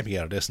 you'd be camping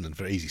out at Essendon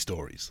for easy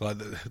stories, like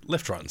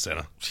left, right, and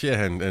centre.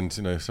 Yeah, and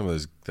you know, some of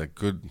those that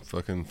good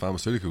fucking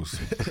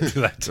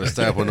pharmaceuticals. So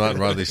stay up all night and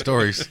write these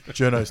stories.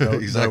 Journos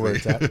know where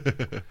it's at.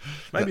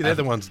 Maybe they're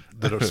the ones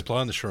that are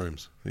supplying the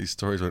shrooms. These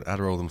stories went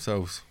Adderall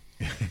themselves.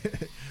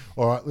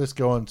 All right, let's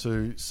go on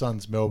to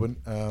Suns Melbourne.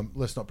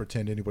 Let's not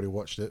pretend anybody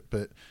watched it,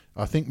 but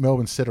I think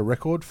Melbourne set a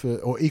record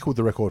or equalled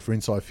the record for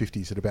inside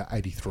 50s at about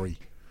 83.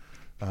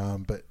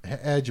 But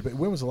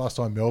when was the last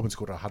time Melbourne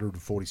scored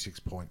 146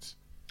 points?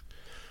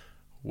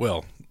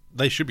 Well,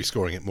 they should be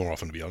scoring it more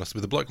often, to be honest.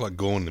 With a bloke like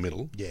Gawn in the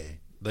middle, Yeah.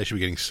 they should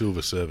be getting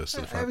silver service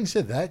to the front. Having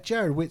said that,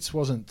 Jared Witts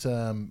wasn't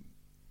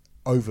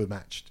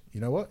overmatched. You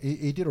know what?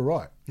 He did all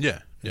right. Yeah.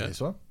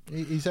 This one.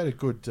 He's had a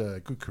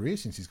good career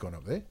since he's gone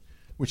up there,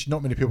 which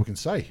not many people can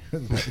say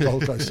about the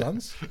Gold Coast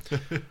Suns.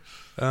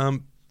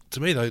 To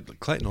me, though,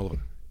 Clayton Oliver,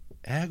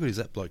 how good is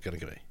that bloke going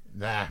to be?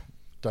 Nah,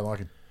 don't like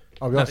him.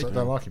 I'll be honest, I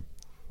don't like him.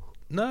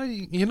 No,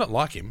 you're not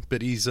like him,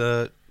 but he's.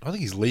 I think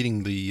he's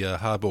leading the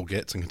hardball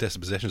gets and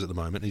contested possessions at the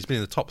moment. He's been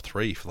in the top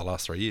 3 for the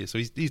last 3 years, so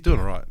he's doing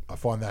all right. I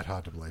find that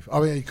hard to believe. I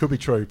mean, it could be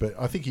true, but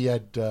I think he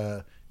had.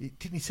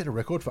 Didn't he set a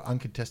record for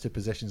uncontested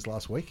possessions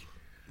last week?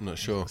 I'm not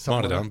sure.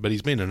 Might have done, but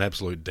he's been an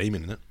absolute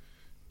demon in it.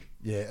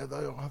 Yeah,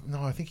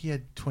 no, I think he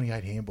had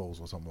 28 handballs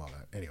or something like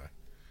that. Anyway.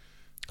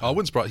 I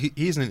wouldn't surprise. He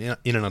is an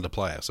in and under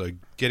player, so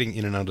getting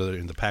in and under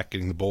in the pack,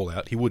 getting the ball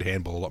out, he would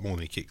handball a lot more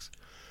than he kicks.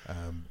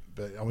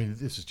 But I mean,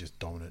 this is just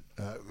dominant.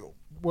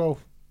 Well,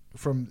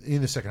 from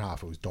in the second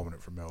half, it was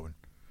dominant from Melbourne.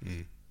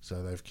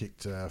 So they've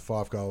kicked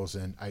 5 goals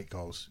and 8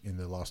 goals in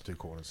the last 2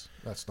 quarters.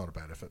 That's not a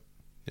bad effort.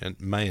 And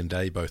May and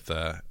Day both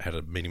had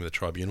a meeting with the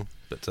tribunal,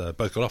 but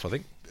both got off, I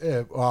think.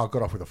 Yeah, well,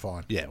 got off with a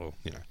fine. Yeah, well,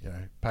 you know,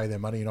 pay their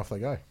money and off they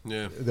go.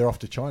 Yeah, they're off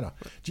to China.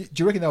 Do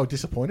you reckon they were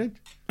disappointed?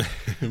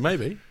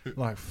 Maybe.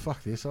 Like,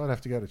 fuck this, I'd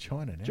have to go to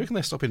China now. Do you reckon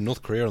they stop in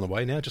North Korea on the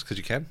way now just because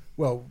you can?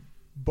 Well,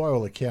 by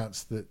all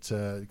accounts,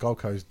 that Gold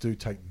Coast do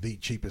take the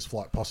cheapest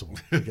flight possible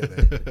to get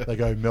there. They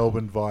go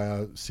Melbourne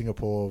via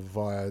Singapore,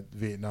 via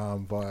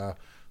Vietnam, via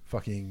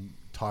fucking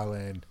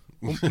Thailand.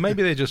 Well,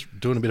 maybe they're just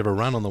doing a bit of a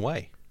run on the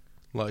way.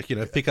 Like,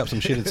 pick up some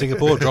shit in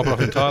Singapore, drop it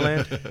off in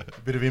Thailand.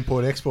 A bit of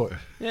import-export.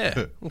 Yeah.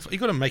 Well, you've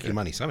got to make your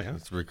money somehow.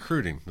 it's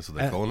recruiting. That's what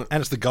they're calling it. And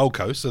it's the Gold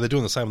Coast, so they're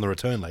doing the same on the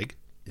return leg.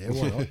 Yeah,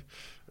 why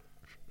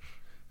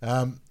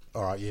not?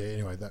 All right, yeah,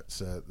 anyway, that's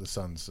the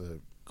Suns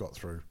got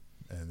through,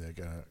 and they're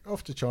going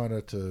off to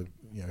China to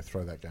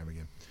throw that game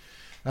again.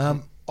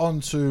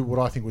 On to what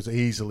I think was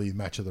easily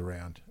match of the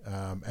round,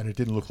 and it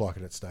didn't look like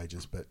it at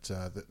stages, but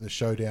the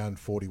showdown,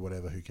 40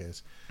 whatever, who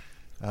cares?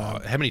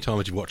 How many times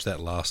did you watch that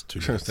last 2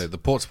 minutes? The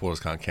Port supporters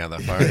can't count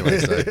that far anyway.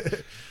 So.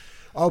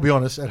 I'll be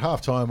honest, at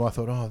half-time I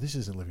thought, this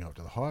isn't living up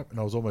to the hype, and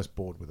I was almost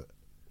bored with it.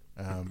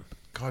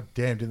 God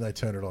damn, didn't they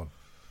turn it on?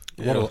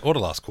 Yeah. What a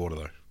last quarter,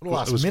 though. What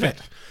a last minute.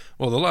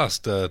 Well, the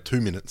last 2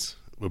 minutes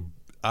were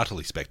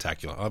utterly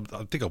spectacular.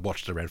 I think I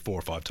watched it around 4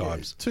 or 5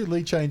 times. 2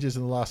 lead changes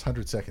in the last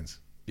 100 seconds.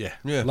 Yeah,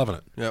 Yeah. loving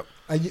it. Yep.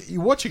 And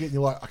you're watching it and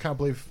you're like, I can't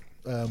believe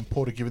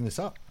Port are giving this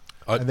up.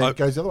 And then it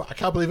goes the other way. I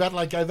can't believe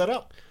Adelaide gave that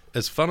up.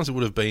 As fun as it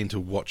would have been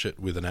to watch it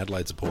with an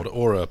Adelaide supporter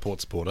or a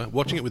Port supporter,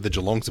 watching it with the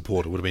Geelong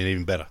supporter would have been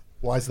even better.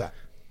 Why is that?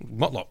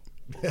 Motlop.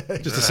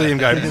 Just to see him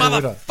go,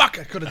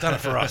 motherfucker, could have done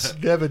it for us.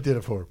 Never did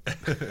it for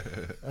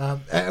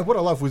him. And what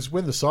I love was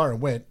when the siren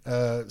went,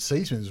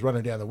 Seaman was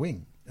running down the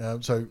wing.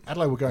 So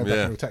Adelaide were going back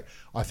into attack.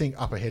 I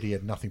think up ahead he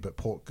had nothing but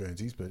Port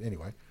Guernseys, but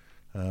anyway,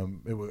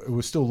 it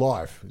was still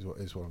live,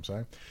 is what I'm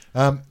saying.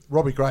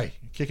 Robbie Gray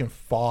kicking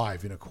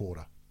 5 in a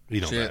quarter.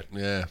 He's not bad.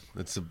 Yeah,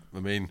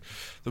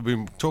 they've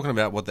been talking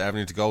about what the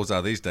avenue to goals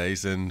are these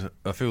days, and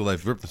I feel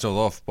they've ripped themselves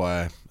off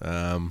by,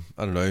 I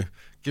don't know,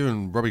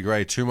 giving Robbie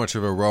Gray too much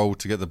of a role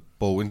to get the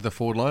ball into the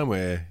forward line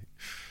where,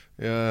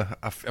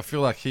 I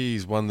feel like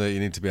he's one that you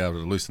need to be able to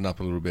loosen up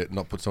a little bit,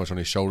 not put so much on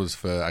his shoulders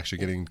for actually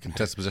getting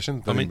contested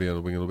possession. Be able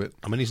to wing a little bit.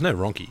 I mean, he's no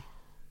Ronke.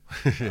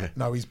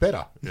 No, he's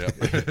better. Yeah.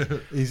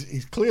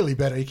 he's clearly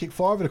better. He kicked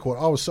 5 in a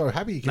quarter. I was so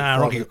happy he kicked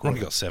 5 in a quarter.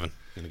 Ronke got 7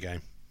 in the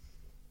game.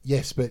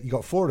 Yes, but you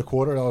got 4 in a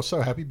quarter, and I was so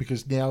happy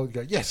because now you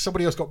go, yes,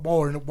 somebody else got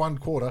more in 1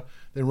 quarter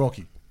than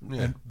Rocky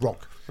and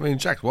Rock. I mean,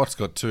 Jack Watts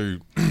got 2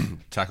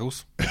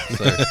 tackles,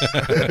 so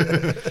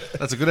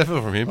that's a good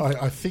effort from him.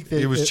 I think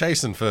he was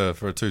chasing for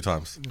 2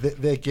 times.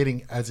 They're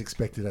getting as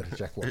expected out of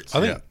Jack Watts.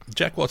 I think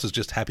Jack Watts is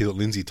just happy that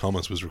Lindsay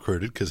Thomas was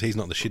recruited because he's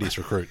not the shittiest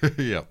recruit.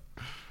 Yeah.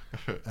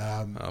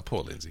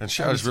 Poor Lindsay. And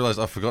I just realised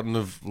I've forgotten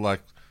of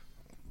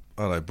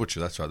Oh no, Butcher.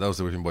 That's right. That was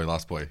the whipping boy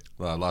last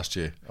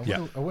year.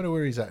 I wonder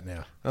where he's at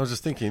now. I was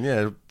just thinking,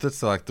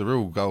 that's like the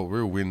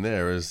real win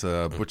there is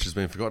Butcher's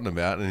been forgotten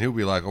about, and he'll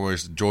be like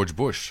almost George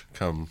Bush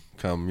come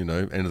end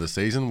of the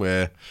season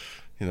where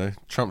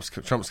Trump's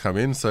come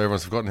in, so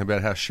everyone's forgotten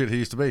about how shit he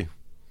used to be.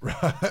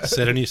 Right.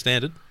 Set a new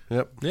standard.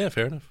 Yep. Yeah,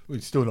 fair enough.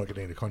 We're still not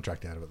getting a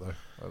contract out of it though.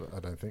 I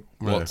don't think.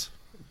 What?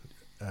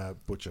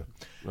 Butcher.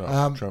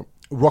 Trump.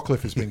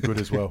 Rockcliffe has been good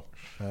as well.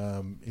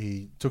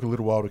 He took a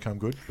little while to come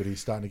good, but he's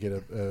starting to get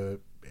a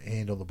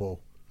hand on the ball.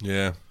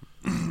 Yeah.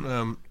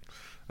 I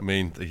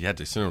mean, he had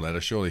to sooner or later,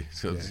 surely.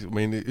 I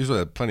mean, he's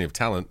got plenty of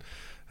talent,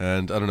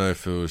 and I don't know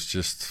if it was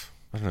just,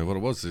 I don't know what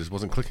it was. It just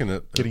wasn't clicking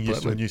it. Getting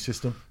used to a new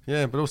system.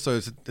 Yeah, but also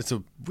it's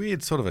a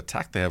weird sort of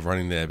attack they have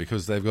running there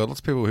because they've got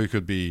lots of people who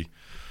could be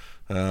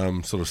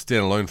sort of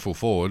standalone full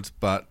forwards,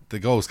 but the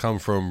goals come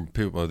from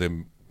people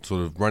them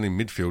sort of running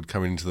midfield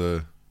coming into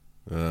the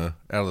out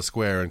of the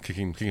square and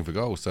kicking for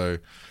goal. So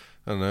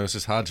I don't know. It's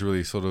just hard to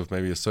really sort of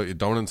maybe assert your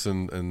dominance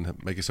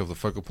and make yourself the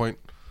focal point.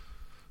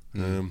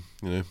 Because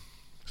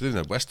even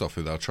at Westhoff,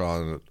 who they were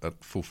trying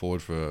at full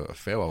forward for a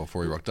fair while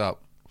before he rocked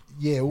up.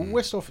 Yeah, well,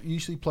 Westhoff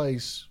usually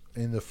plays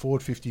in the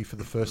forward 50 for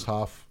the first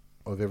half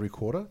of every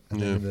quarter,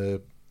 and then in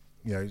the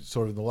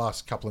sort of in the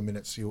last couple of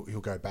minutes he'll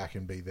go back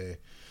and be their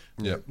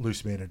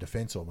loose man in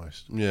defence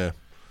almost. Yeah.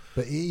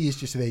 But he is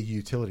just their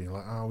utility.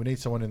 Like, we need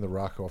someone in the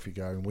ruck, off you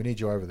go, and we need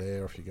you over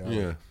there, off you go.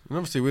 Yeah, and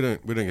obviously we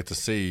don't get to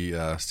see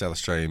South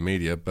Australian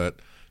media, but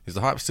is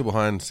the hype still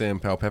behind Sam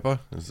Powell-Pepper,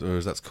 or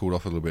is that cooled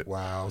off a little bit?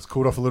 Wow, it's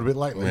cooled off a little bit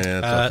lately.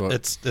 Yeah,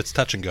 it's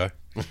touch and go.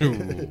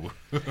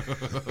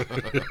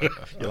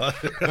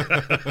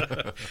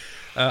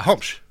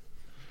 Homsch.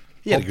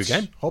 He had a good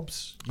game.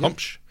 Hobbs.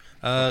 Homsch.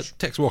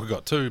 Tex Walker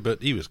got 2,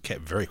 but he was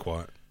kept very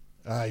quiet.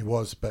 He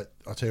was, but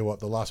I'll tell you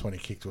what, the last one he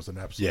kicked was an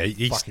absolute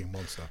fucking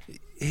monster.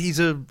 He's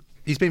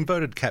been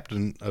voted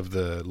captain of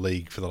the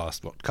league for the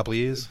last couple of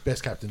years.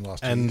 Best captain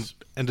last 2 years.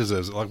 And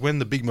deserves it. Like when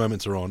the big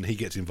moments are on, he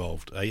gets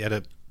involved. He had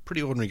a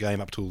pretty ordinary game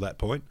up till that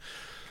point,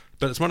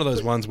 but it's one of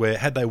those ones where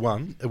had they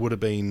won, it would have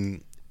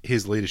been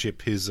his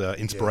leadership, his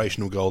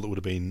inspirational goal that would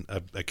have been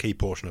a key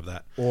portion of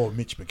that. Or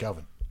Mitch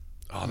McGovern.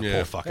 Oh, the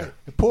poor fucker.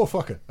 The poor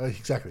fucker.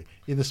 Exactly.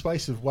 In the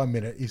space of 1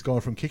 minute, he's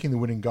gone from kicking the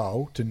winning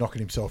goal to knocking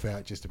himself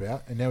out just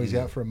about, and now he's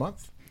out for a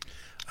month.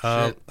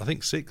 I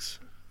think 6.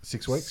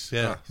 6 weeks?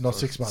 Yeah. Not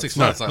 6 months. 6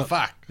 months, like,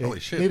 fuck. Holy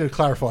shit. Need to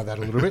clarify that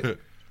a little bit.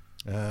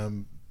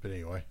 But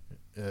anyway,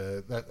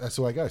 that's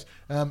the way it goes.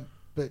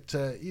 But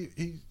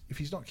if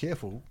he's not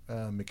careful,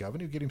 McGovern,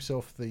 he'll get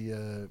himself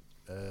the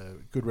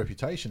good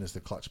reputation as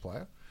the clutch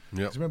player.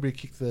 Yep. Remember, he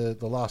kicked the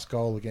last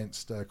goal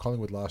against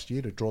Collingwood last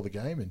year to draw the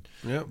game,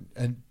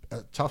 and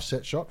a tough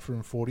set shot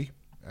from 40,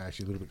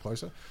 actually a little bit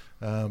closer.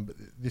 But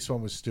this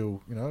one was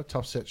still, a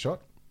tough set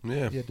shot.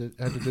 Yeah, he had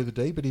to do the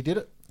D, but he did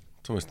it.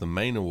 It's almost the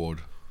main award.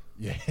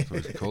 Yeah, that's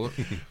what we call it.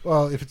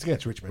 Well, if it's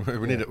against Richmond,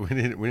 we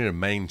need a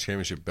main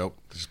championship belt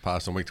to just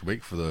pass on week to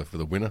week for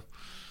the winner.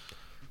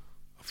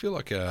 I feel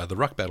like the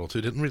ruck battle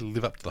too didn't really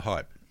live up to the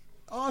hype.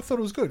 Oh, I thought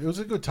it was good. It was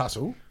a good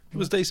tussle. It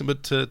was decent,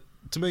 but to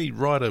me,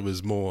 Ryder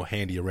was more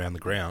handy around the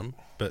ground.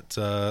 But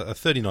a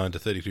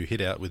 39-32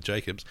 hit out with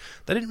Jacobs,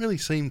 they didn't really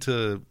seem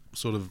to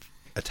sort of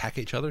attack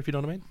each other, if you know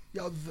what I mean.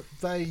 Yeah,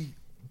 they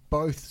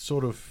both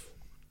sort of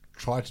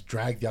tried to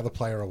drag the other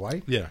player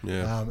away. Yeah.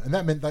 And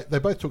that meant they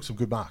both took some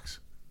good marks.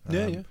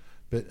 Yeah.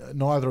 But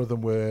neither of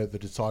them were the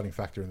deciding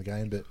factor in the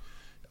game. But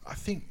I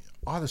think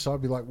either side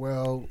would be like,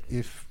 well,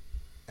 if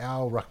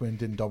our ruckman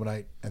didn't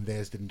dominate and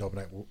theirs didn't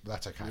dominate, well,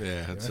 that's okay.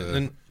 Yeah,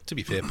 and to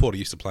be fair, Porter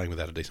used to playing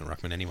without a decent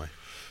ruckman anyway.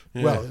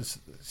 Yeah. Well, it's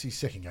his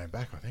second game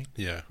back, I think.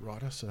 Yeah.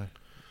 Ryder, so...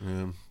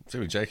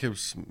 Jimmy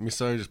Jacobs,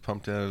 Misso just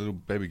pumped out a little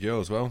baby girl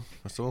as well,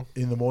 I saw.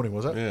 In the morning,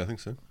 was it? Yeah, I think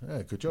so.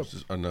 Yeah, good job.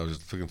 I don't know, I was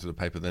just flicking through the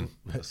paper then.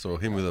 I saw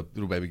him with a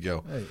little baby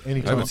girl. Hey, I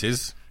anytime. hope it's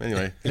his.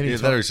 Anyway,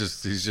 Anytime. there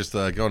he's just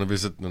going to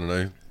visit, I don't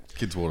know,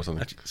 Kids Ward or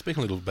something. Actually,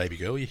 speaking of little baby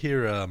girl, you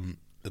hear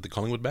at the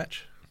Collingwood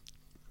match?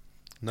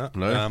 No.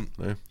 No.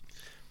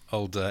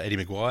 Old Eddie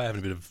Maguire having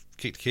a bit of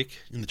kick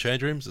in the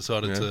change rooms,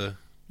 decided to,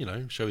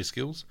 show his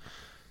skills.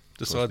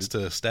 Decides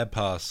to stab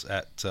pass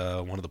at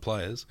one of the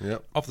players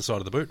off the side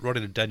of the boot, right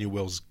into Daniel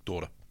Wells'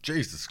 daughter.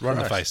 Jesus Christ. Right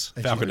in the face.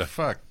 Falconer.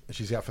 Fuck.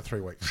 She's out for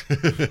 3 weeks.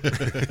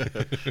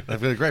 They've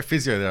got a great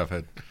physio there, I've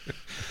had.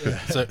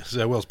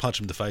 So Wells punched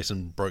him in the face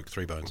and broke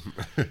 3 bones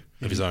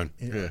of his own.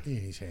 In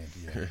his hand,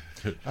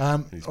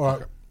 all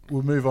right,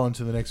 we'll move on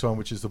to the next one,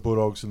 which is the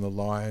Bulldogs and the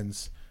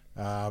Lions.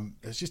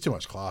 It's just too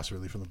much class,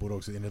 really, from the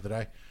Bulldogs at the end of the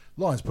day.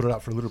 Lions put it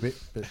up for a little bit,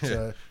 but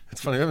it's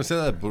funny. We haven't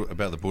said that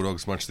about the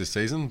Bulldogs much this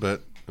season,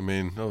 but I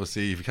mean,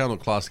 obviously, if you can't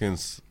look class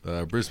against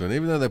Brisbane,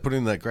 even though they put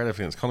in that great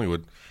effort against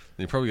Collingwood, then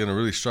you're probably going to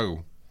really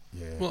struggle.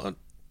 Yeah. Well,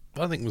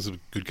 I think it was a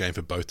good game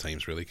for both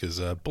teams, really, because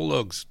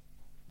Bulldogs,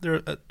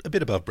 they're a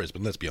bit above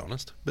Brisbane, let's be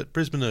honest, but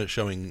Brisbane are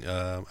showing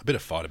a bit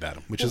of fight about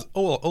them, which is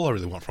all I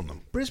really want from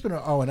them. Brisbane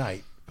are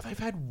 0-8, but they've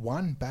had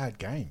one bad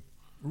game,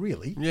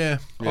 really. Yeah.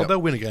 Oh,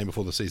 they'll win a game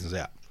before the season's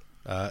out.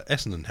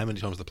 Essendon, how many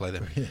times do they play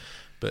them?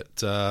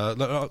 But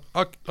look,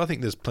 I think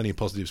there's plenty of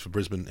positives for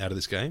Brisbane out of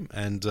this game,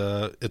 and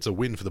it's a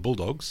win for the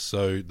Bulldogs,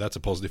 so that's a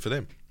positive for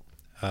them.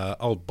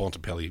 Old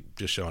Bontempelli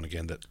just showing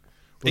again that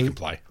he can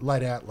play.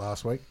 Laid out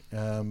last week,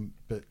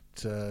 but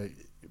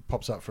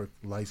pops up for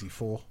a lazy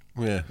 4.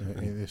 Yeah.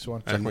 In this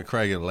one. Jack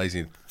McRae get a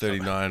lazy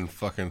 39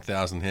 fucking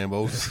thousand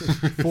handballs.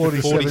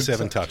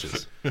 47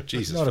 touches.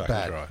 Jesus not fucking a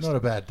bad, Christ. Not a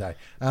bad day.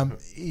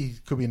 He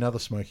could be another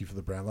Smoky for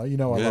the Brownlow. You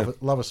know, I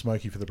love a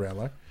Smoky for the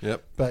Brownlow.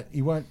 Yep. But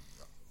he won't.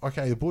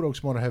 Okay, the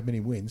Bulldogs might not have many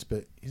wins,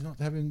 but he's not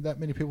having that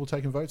many people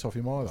taking votes off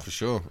him either. For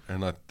sure.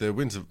 And their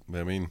wins,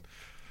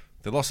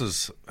 their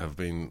losses have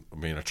been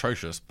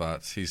atrocious,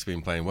 but he's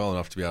been playing well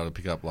enough to be able to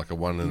pick up like a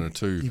 1 and a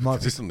 2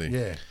 consistently.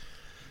 Yeah.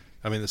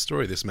 I mean, the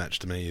story of this match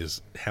to me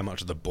is how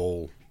much of the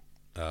ball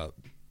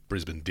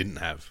Brisbane didn't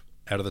have.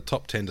 Out of the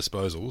top 10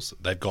 disposals,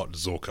 they've got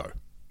Zorko.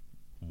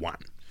 1.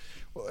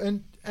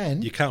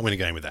 And you can't win a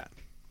game with that.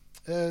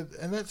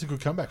 And that's a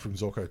good comeback from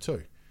Zorko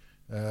too,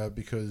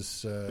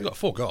 because He got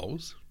 4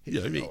 goals.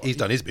 He's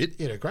done his bit.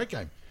 He had a great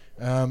game.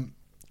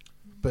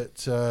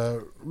 But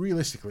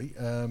realistically,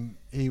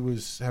 he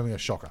was having a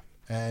shocker.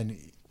 And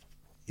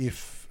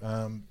if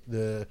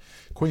the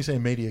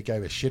Queensland media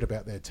gave a shit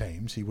about their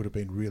teams, he would have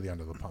been really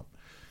under the pump.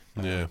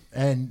 Yeah.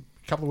 And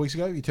a couple of weeks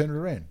ago, he turned it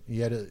around. He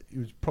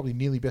was probably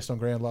nearly best on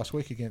ground last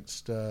week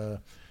against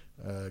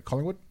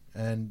Collingwood,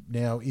 and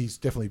now he's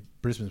definitely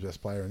Brisbane's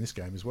best player in this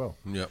game as well.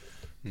 Yep.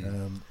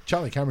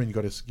 Charlie Cameron, you've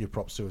got to give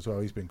props to as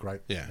well. He's been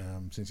great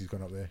since he's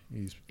gone up there.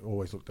 He's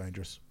always looked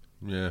dangerous.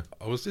 Yeah.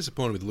 I was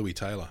disappointed with Louis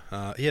Taylor.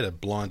 He had a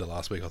blinder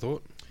last week, I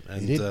thought.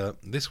 And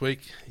this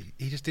week,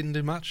 he just didn't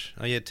do much.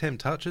 He had 10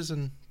 touches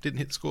and didn't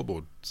hit the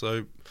scoreboard.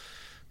 So,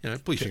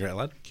 pull your finger out,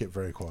 lad. Kept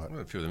very quiet. Well,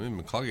 a few of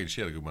them. McCluggage,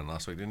 she had a good one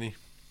last week, didn't he?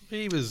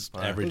 He was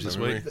average this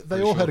week.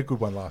 They all had a good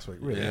one last week,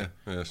 really. Yeah,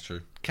 that's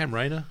true. Cam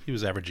Rayner, he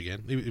was average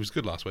again. He was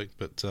good last week,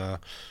 but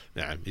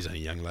he's only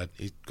a young lad.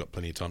 He's got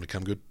plenty of time to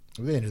come good.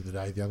 At the end of the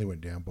day, they only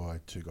went down by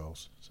 2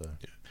 goals. So,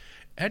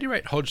 How do you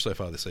rate Hodge so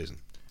far this season?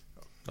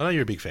 I know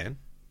you're a big fan.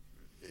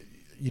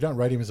 You don't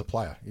rate him as a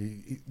player.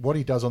 What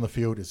he does on the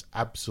field is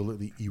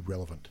absolutely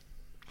irrelevant.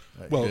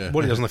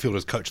 What he does on the field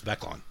is coach the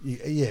backline.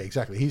 Yeah,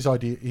 exactly.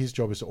 His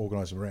job is to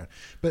organise them around.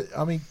 But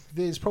I mean,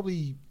 there's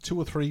probably 2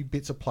 or 3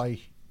 bits of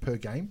play per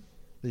game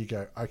that you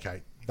go,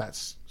 okay,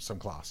 that's some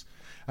class.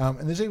 And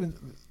there's even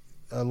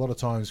a lot of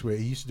times where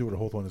he used to do it at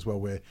Hawthorn as well,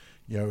 where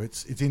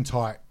it's in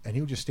tight, and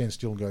he'll just stand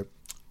still and go,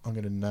 I'm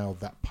going to nail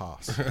that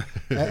pass.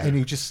 And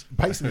he'll just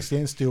basically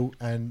stand still,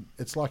 and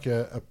it's like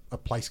a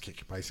place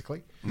kick,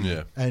 basically.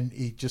 Yeah. And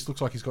he just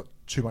looks like he's got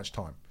too much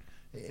time.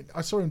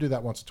 I saw him do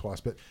that once or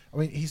twice, but I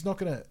mean, he's not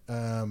going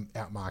to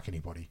outmark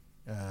anybody.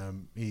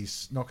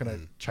 He's not going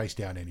to chase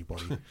down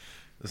anybody.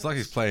 It's like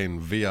he's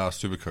playing VR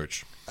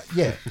Supercoach.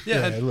 Yeah,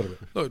 a little bit.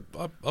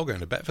 Look, I'll go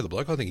into bat for the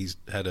bloke. I think he's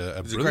had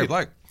He's a great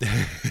bloke.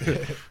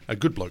 a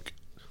good bloke,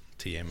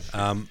 TM.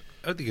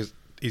 I think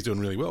he's doing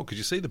really well because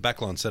you see the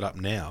backline set up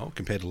now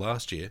compared to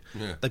last year.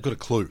 Yeah. They've got a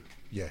clue.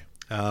 Yeah.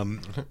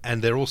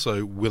 And they're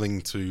also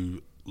willing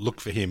to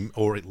look for him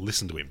or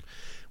listen to him,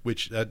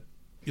 which,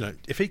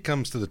 if he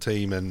comes to the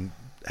team and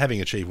having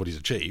achieved what he's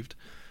achieved,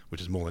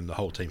 which is more than the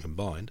whole team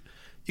combined,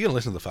 you're going to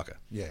listen to the fucker.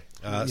 Yeah,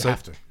 you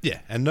have to.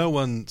 Yeah, and no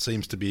one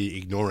seems to be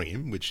ignoring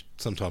him, which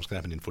sometimes can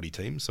happen in footy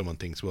teams. Someone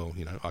thinks, well,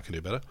 I can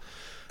do better.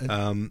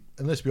 And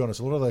let's be honest,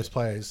 a lot of those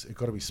players have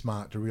got to be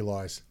smart to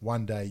realise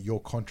one day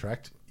your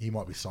contract, he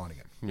might be signing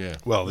it. Yeah.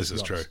 Well, this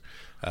is true.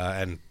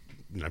 And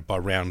by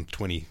round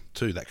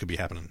 22, that could be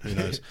happening. Who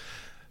knows?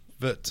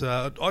 But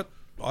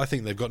I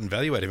think they've gotten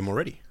value out of him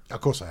already.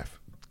 Of course they have.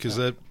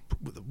 Because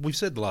we've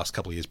said the last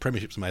couple of years,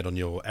 premierships are made on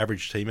your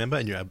average team member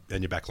and your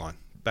backline.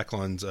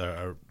 Backlines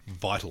are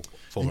vital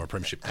for a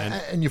premiership.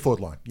 And your forward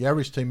line. Your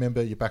average team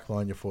member, your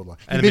backline, your forward line.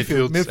 And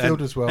your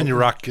midfield as well. And your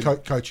ruck.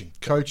 Coaching.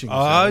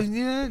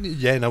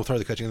 Yeah, we'll throw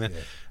the coaching in there.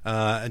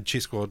 Yeah. And cheer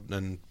squad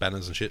and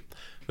banners and shit.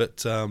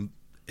 But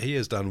he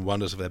has done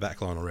wonders for their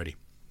backline already.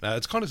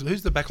 It's kind of,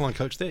 who's the backline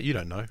coach there? You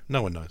don't know.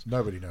 No one knows.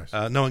 Nobody knows.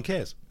 No one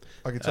cares.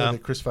 I can tell you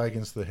that Chris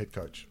Fagan's the head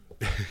coach.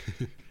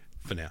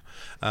 For now.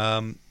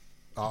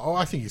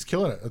 I think he's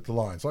killing it at the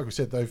Lions. Like we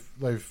said,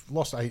 they've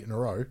lost 8 in a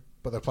row,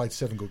 but they've played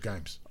 7 good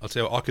games. I'll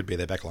tell you what, I could be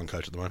their backline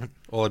coach at the moment.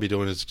 All I'd be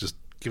doing is just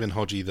giving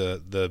Hodgie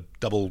the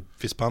double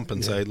fist pump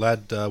and say,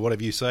 lad,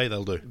 whatever you say,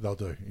 they'll do. They'll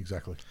do,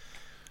 exactly.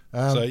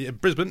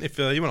 Brisbane, if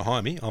you want to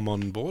hire me, I'm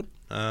on board.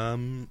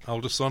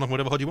 I'll just sign off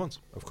whatever Hodgie wants.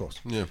 Of course.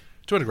 Yeah.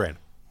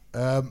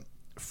 $200,000.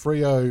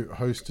 Freo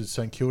hosted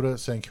St Kilda.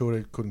 St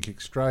Kilda couldn't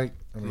kick straight.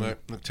 I mean,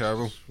 No,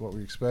 terrible. What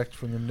we expect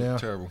from them now.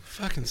 Terrible.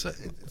 Fucking say.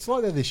 It's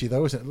like that this year,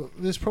 though, isn't it?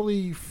 There's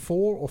probably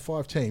 4 or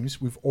 5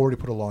 teams we've already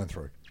put a line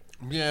through.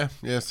 Yeah,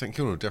 St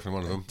Kilda, definitely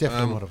one of them.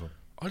 Definitely one of them.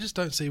 I just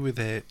don't see where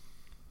they're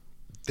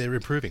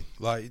improving.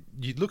 Like,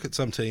 you look at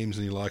some teams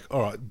and you're like,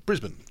 all right,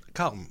 Brisbane,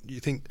 Carlton, you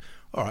think,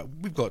 all right,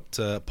 we've got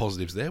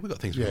positives there. We've got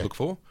things we can look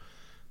for.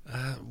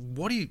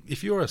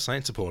 If you're a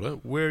Saints supporter,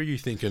 where are you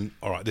thinking,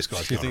 all right, this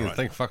guy's going thinking, right.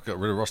 thank fuck got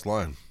rid of Ross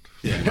Lyon.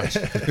 Yeah,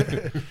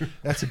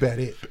 That's about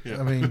it. Yeah.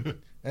 I mean,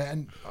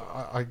 and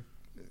I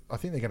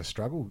think they're going to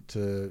struggle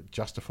to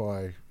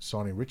justify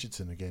signing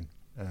Richardson again.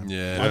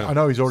 I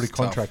know he's already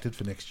contracted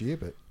for next year,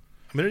 but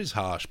I mean, it is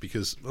harsh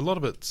because a lot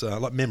of it's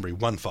like Membry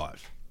 1-5.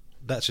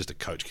 That's just a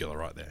coach killer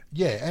right there.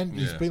 Yeah, and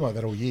he's been like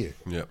that all year.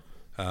 Yep.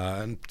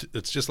 And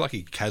it's just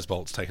lucky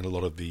Casbolt's taken a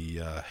lot of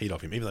the heat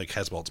off him, even though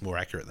Casbolt's more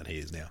accurate than he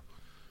is now.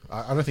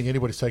 I don't think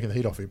anybody's taken the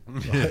heat off him.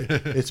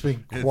 It's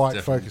been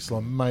quite focused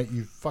on, mate,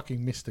 you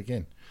fucking missed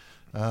again.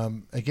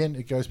 Again,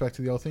 it goes back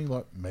to the old thing,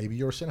 like maybe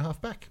you're a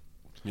centre-half back.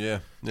 Yeah,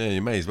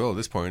 you may as well at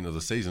this point of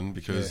the season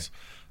because,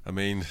 I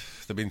mean,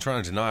 they've been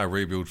trying to deny a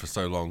rebuild for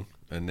so long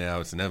and now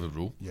it's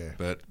inevitable. Yeah.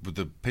 But with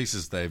the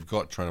pieces they've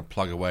got trying to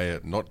plug away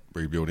at not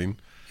rebuilding,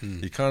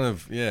 you kind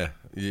of, you're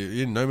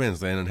in no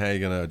man's land, and how are you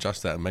going to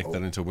adjust that and make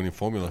that into a winning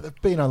formula?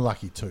 They've been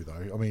unlucky too,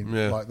 though. I mean,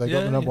 like they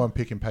got the number one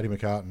pick in Paddy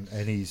McCartan,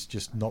 and he's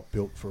just not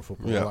built for a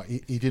football. Yeah. Like,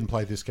 he didn't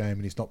play this game,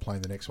 and he's not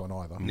playing the next one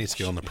either. Needs to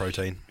get on the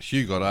protein.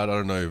 Hugh Goddard, I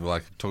don't know,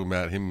 like talking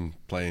about him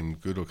playing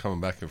good or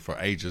coming back for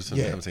ages, and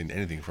I haven't seen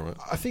anything from it.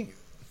 I think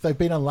they've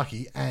been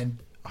unlucky, and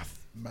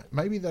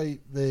maybe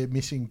they're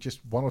missing just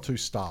one or two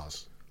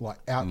stars, like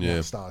out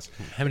stars.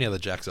 How many other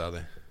Jacks are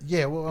there?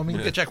 Yeah, well, I mean,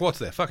 Get Jack Watts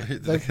there. Fuck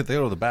it.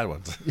 They're all the bad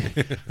ones.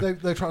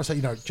 they're trying to say,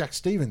 Jack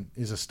Stephen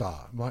is a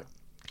star. I'm like,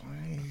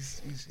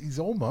 he's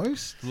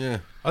almost. Yeah.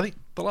 I think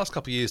the last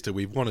couple of years too,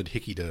 we've wanted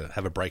Hickey to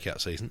have a breakout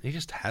season. He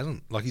just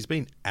hasn't. Like, he's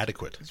been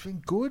adequate. He's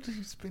been good.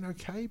 He's been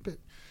okay, but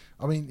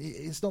I mean,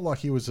 it's not like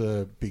he was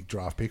a big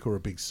draft pick or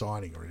a big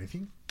signing or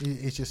anything.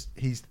 It's just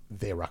he's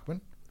their ruckman.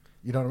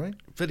 You know what I mean?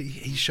 But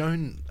he's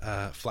shown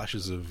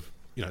flashes of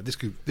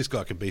this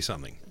guy could be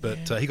something.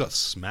 But he got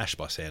smashed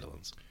by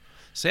Sandilands.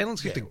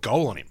 Sandilands kicked a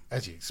goal on him.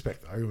 As you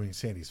expect, though. I mean,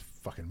 Sandy's a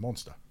fucking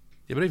monster.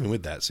 Yeah, but even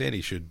with that, Sandy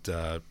shouldn't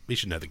have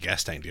the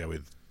gas tank to go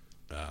with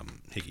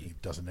Hickey. He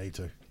doesn't need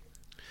to.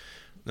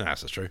 No,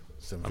 that's true.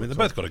 I mean, they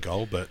both got a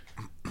goal, but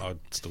I'd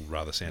still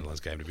rather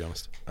Sandilands' game, to be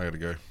honest. I got to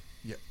go.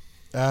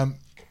 Yeah.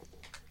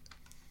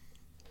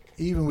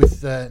 Even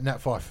with Nat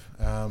Fyfe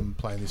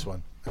playing this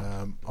one,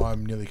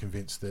 I'm nearly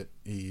convinced that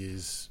he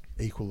is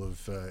equal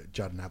of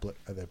Judd and Ablett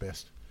at their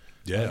best.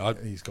 Yeah,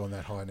 he's gone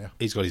that high now.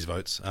 He's got his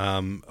votes. I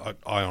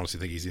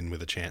honestly think he's in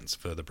with a chance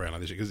for the Brownlow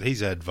this year because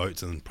he's had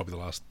votes in probably the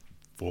last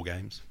 4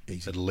 games,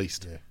 at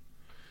least.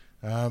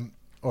 Yeah.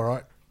 All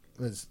right.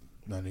 There's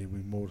no need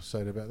more to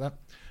say about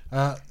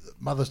that.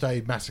 Mother's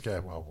Day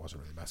massacre. Well, it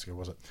wasn't really a massacre,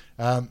 was it?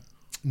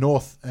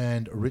 North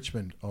and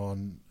Richmond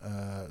on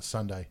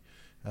Sunday.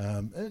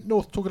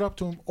 North took it up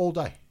to them all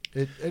day.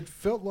 It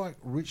felt like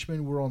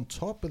Richmond were on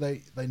top, but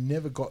they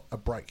never got a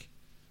break.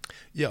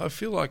 Yeah, I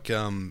feel like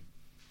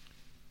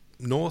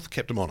North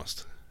kept them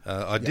honest.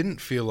 I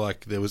didn't feel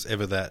like there was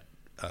ever that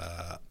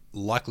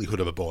likelihood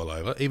of a boil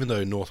over, even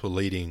though North were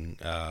leading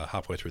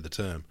halfway through the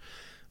term.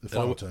 The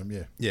final term,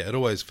 yeah. Yeah, it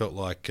always felt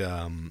like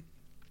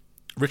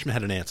Richmond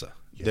had an answer.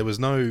 Yeah. There was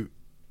no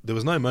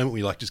moment where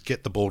you like just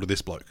get the ball to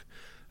this bloke.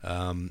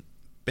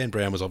 Ben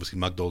Brown was obviously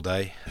mugged all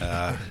day.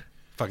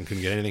 Fucking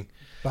couldn't get anything.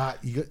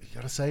 But you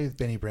got to say with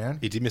Benny Brown,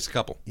 he did miss a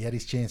couple. He had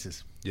his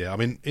chances. Yeah, I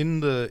mean,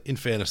 in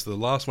fairness, the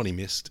last one he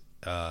missed,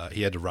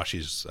 he had to rush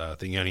his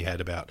thing. He only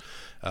had about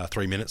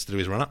 3 minutes to do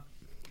his run-up.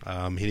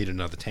 He needed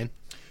another 10.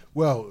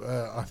 Well,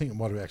 I think it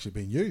might have actually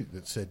been you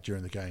that said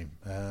during the game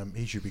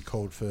he should be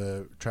called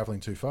for travelling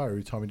too far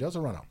every time he does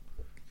a run-up.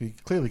 He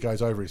clearly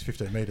goes over his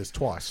 15 metres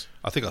twice.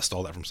 I think I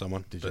stole that from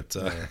someone,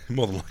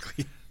 more than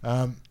likely.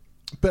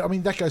 But, I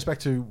mean, that goes back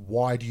to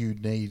why do you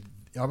need...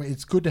 I mean,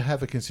 it's good to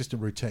have a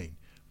consistent routine,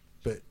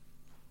 but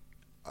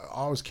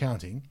I was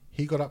counting.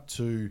 He got up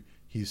to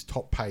his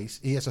top pace.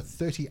 He has a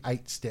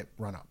 38-step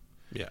run-up.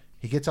 Yeah.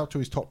 He gets up to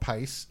his top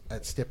pace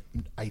at step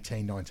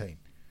 18,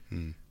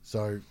 19.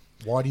 So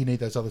why do you need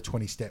those other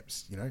 20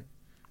 steps,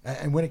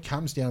 And when it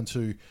comes down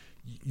to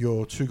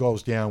you're 2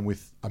 goals down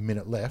with a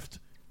minute left,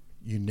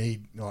 you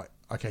need,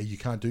 okay, you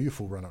can't do your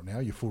full run-up now.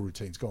 Your full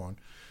routine's gone.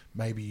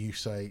 Maybe you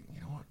say,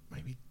 you know what,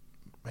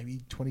 maybe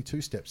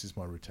 22 steps is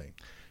my routine.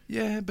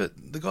 Yeah, but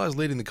the guy's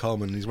leading the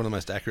Coleman. He's one of the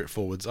most accurate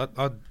forwards.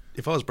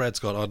 If I was Brad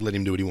Scott, I'd let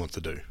him do what he wants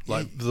to do.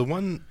 Like the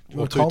one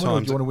or two times.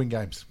 Or do you want to win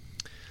games?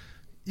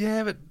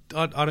 Yeah, but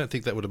I don't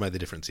think that would have made the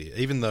difference here.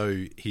 Even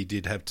though he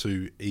did have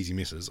 2 easy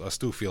misses, I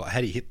still feel like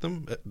had he hit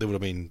them, there would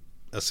have been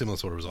a similar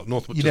sort of result.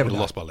 North would have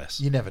lost by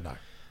less. You never know.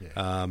 Yeah.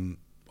 I'm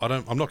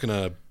not going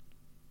to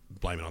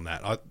blame it on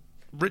that.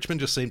 Richmond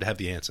just seemed to have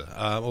the answer.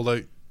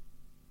 Although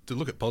to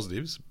look at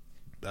positives.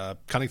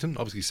 Cunnington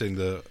obviously setting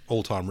the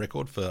all-time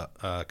record for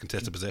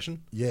contested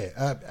possession.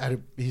 Yeah, at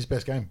his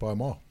best game by a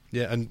mile.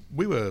 Yeah, and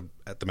we were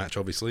at the match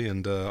obviously,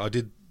 and I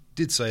did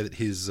say that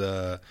his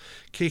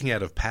kicking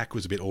out of pack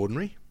was a bit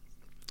ordinary,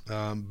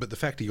 but the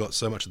fact he got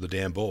so much of the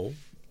damn ball,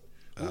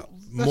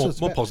 more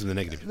positive than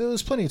negative. There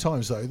was plenty of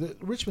times though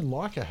that Richmond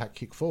like a hack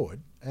kick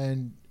forward,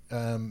 and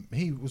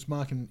he was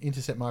marking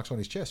intercept marks on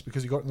his chest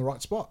because he got in the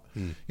right spot.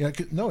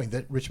 Knowing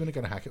that Richmond are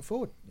going to hack it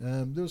forward.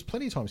 There was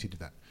plenty of times he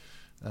did that.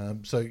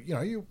 So,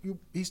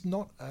 he's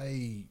not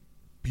a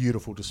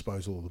beautiful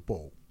disposal of the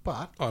ball,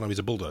 but... Oh, no, he's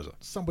a bulldozer.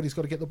 Somebody's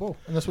got to get the ball,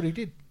 and that's what he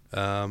did.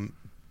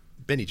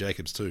 Benny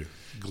Jacobs, too,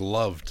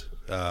 gloved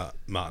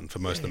Martin for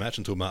most of the match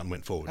until Martin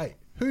went forward. Hey,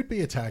 who'd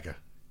be a tagger?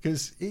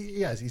 because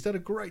he has. He's done a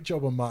great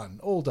job on Martin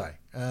all day,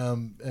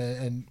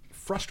 and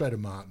frustrated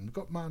Martin.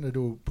 Got Martin to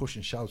do push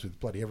and shoves with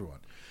bloody everyone.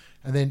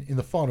 And then in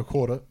the final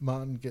quarter,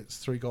 Martin gets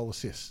 3 goal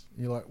assists.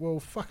 And you're like,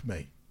 well, fuck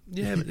me.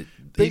 Yeah, but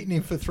beating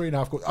him for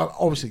 3.5 goals.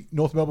 Obviously,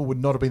 North Melbourne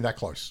would not have been that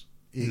close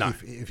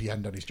if he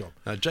hadn't done his job.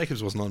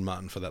 Jacobs wasn't on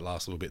Martin for that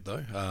last little bit, though,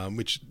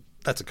 which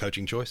that's a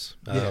coaching choice.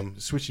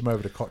 Switched him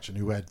over to Cochin,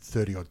 who had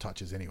 30-odd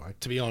touches anyway.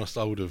 To be honest,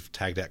 I would have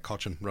tagged out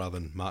Cochin rather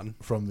than Martin.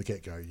 From the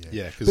get-go, yeah.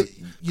 Yeah,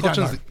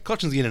 because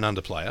Cochin's the in and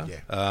under player.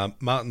 Yeah.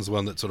 Martin's the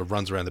one that sort of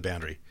runs around the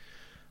boundary.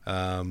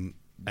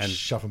 And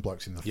shoving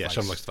blokes in the face. Yeah,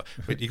 shoving blokes in the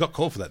face. But you got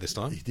called for that this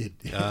time. He did.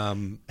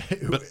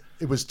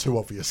 It was too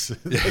obvious.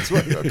 That's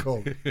why he got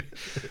called.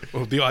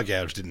 Well, the eye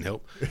gouge didn't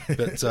help.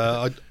 But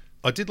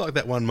I did like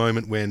that one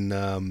moment when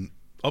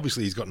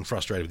obviously he's gotten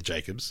frustrated with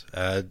Jacobs.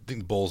 I think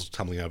the ball's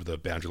tumbling over the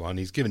boundary line.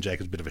 He's given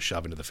Jacobs a bit of a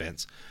shove into the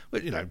fence.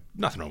 But,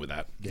 nothing wrong with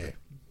that. Yeah.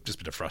 Just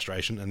a bit of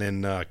frustration. And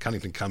then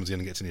Cunnington comes in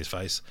and gets in his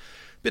face.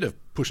 Bit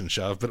of push and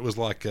shove, but it was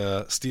like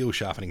steel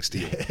sharpening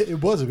steel.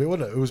 It was a bit,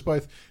 wasn't it? It was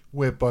both,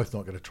 we're both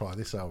not going to try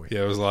this, are we?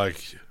 Yeah, it was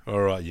like, all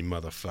right, you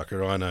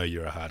motherfucker, I know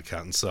you're a hard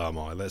cut and so am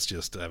I. Let's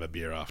just have a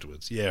beer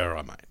afterwards. Yeah, all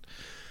right,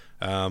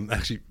 mate.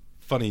 Actually,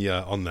 funny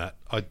on that,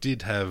 I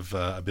did have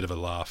a bit of a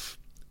laugh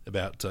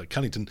about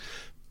Cunnington.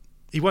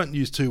 He won't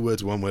use 2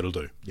 words, 1 word will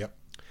do. Yep.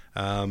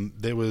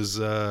 There was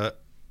an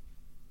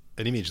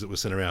image that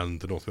was sent around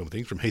the North Melbourne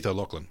thing from Heath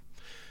O'Loughlin.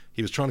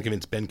 He was trying to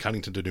convince Ben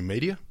Cunnington to do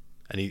media,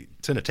 and he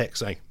sent a text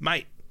saying,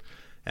 mate.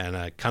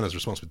 And Cunner's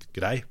response was,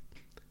 g'day.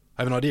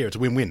 I have an idea. It's a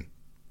win-win.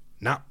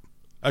 Nah.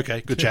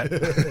 Okay, good chat.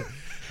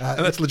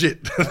 And that's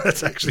legit.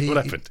 That's actually what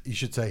happened. You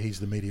should say he's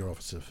the media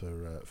officer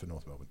for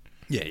North Melbourne.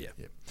 Yeah.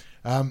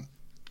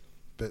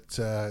 But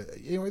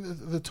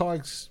the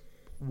Tigers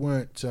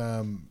weren't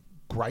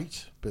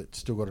great, but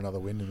still got another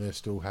win, and they're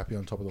still happy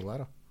on top of the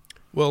ladder.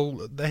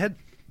 Well, there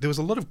was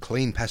a lot of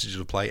clean passages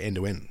of play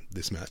end-to-end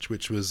this match,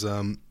 which was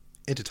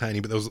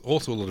entertaining, but there was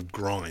also a lot of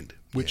grind,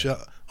 which I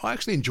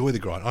actually enjoy the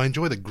grind. I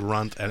enjoy the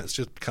grunt, and it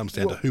just comes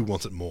down to who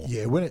wants it more.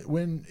 Yeah,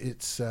 when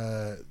it's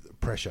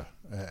pressure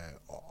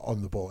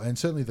on the ball, and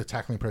certainly the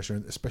tackling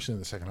pressure, especially in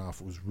the second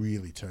half, was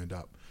really turned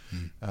up.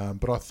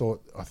 But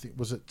I think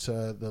was it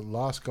the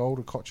last goal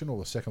to Cochin or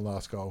the second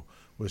last goal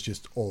was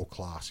just all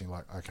class. And you're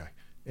like, okay,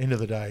 end of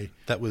the day.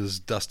 That was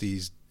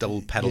Dusty's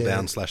double paddle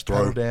down / throw.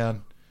 Paddle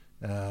down.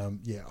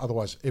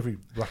 Otherwise every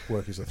ruck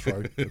work is a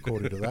throw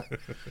according to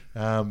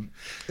that.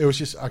 It was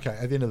just okay.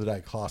 At the end of the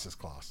day, class is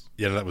class.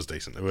 Yeah, that was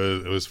decent. It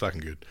was fucking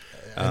good,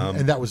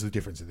 and that was the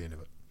difference at the end of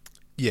it.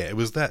 Yeah, it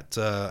was that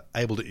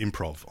able to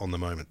improv on the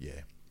moment.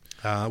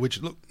 Yeah, which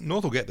look,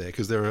 North will get there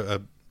because they're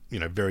a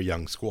very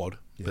young squad,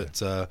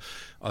 but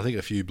I think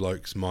a few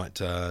blokes might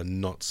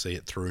not see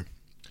it through.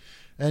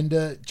 And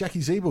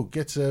Jackie Zeeble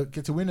gets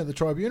a win at the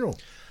Tribunal.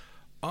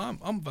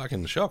 I'm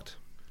fucking shocked.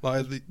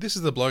 Like, this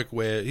is the bloke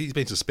where he's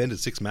been suspended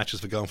 6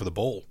 matches for going for the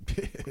ball.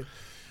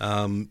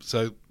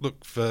 So,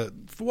 look, for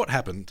what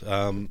happened,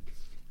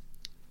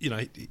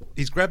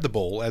 he's grabbed the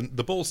ball, and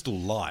the ball's still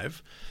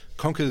live.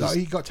 Conker's... No,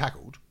 he got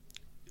tackled.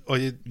 Oh,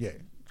 yeah.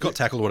 Got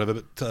tackled or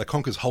whatever, but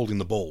Conker's holding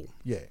the ball.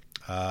 Yeah.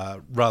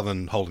 Rather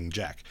than holding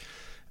Jack.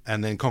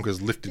 And then Conker's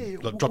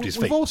dropped his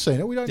feet. We've all seen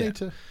it. We don't need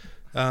to...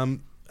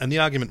 And the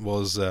argument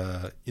was,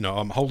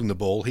 I'm holding the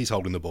ball, he's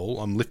holding the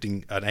ball, I'm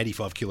lifting an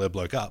 85-kilo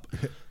bloke up...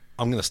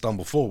 I'm going to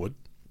stumble forward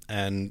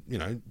and,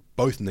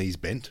 both knees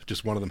bent,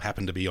 just one of them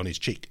happened to be on his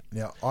cheek.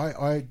 Now,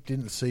 I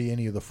didn't see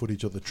any of the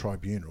footage of the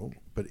Tribunal,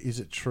 but is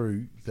it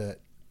true that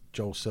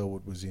Joel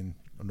Selwood was in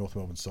on North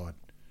Melbourne side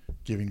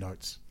giving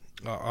notes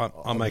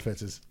on the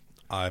fences?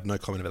 I have no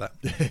comment about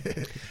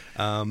that.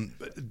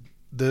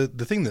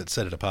 The thing that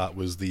set it apart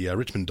was the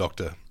Richmond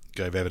doctor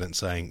gave evidence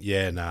saying,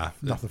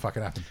 nothing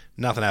fucking happened.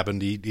 Nothing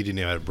happened. He didn't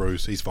have a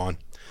bruise. He's fine.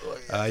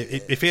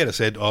 If he had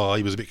said,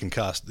 he was a bit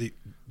concussed...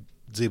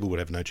 Zeeble would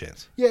have no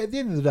chance. Yeah, at the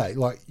end of the day,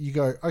 like, you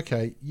go,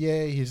 okay,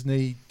 his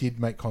knee did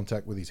make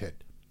contact with his head.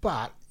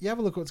 But you have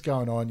a look at what's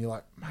going on, you're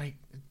like, mate,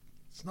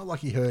 it's not like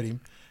he hurt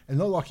him. And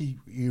not like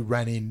you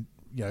ran in,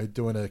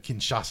 doing a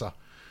Kinshasa,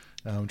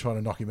 trying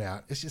to knock him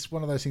out. It's just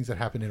one of those things that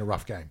happen in a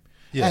rough game.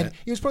 Yeah. And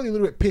he was probably a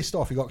little bit pissed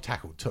off he got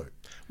tackled too.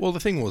 Well, the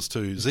thing was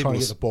too,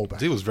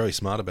 Zeeble was very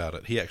smart about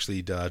it. He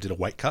actually did a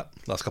weight cut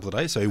last couple of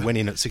days, so he went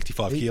in at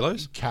 65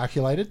 kilos.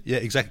 Calculated? Yeah,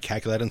 exactly,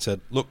 calculated and said,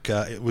 look,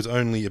 it was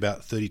only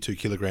about 32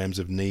 kilograms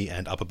of knee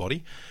and upper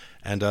body.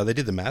 And they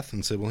did the math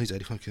and said, well, he's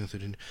 85 kilos.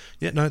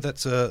 Yeah, no,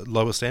 that's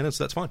lower standards,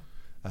 so that's fine.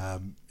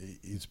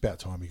 It's about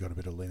time he got a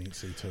bit of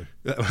leniency too.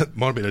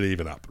 Might have been an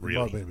even up,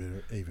 really. Might have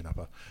been an even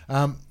upper.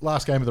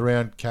 Last game of the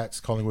round, Cats,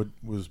 Collingwood,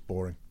 was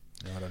boring.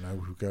 I don't know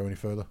if we'll go any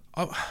further.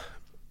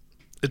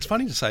 It's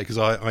funny to say because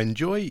I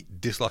enjoy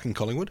disliking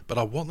Collingwood, but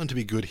I want them to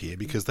be good here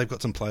because they've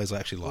got some players I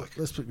actually like.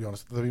 Let's be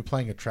honest, they've been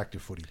playing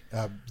attractive footy.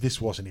 This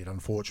wasn't it,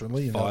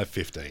 unfortunately.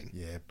 5-15.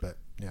 Yeah, but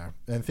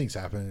and things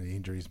happen, and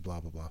injuries,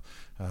 blah blah blah.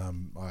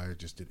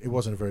 It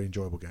wasn't a very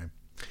enjoyable game.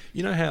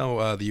 You know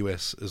how the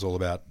US is all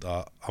about?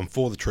 I'm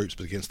for the troops,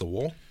 but against the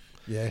war.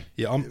 Yeah,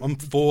 I'm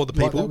for the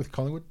people. Like that with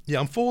Collingwood. Yeah,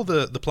 I'm for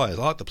the players.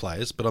 I like the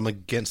players, but I'm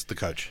against the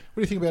coach.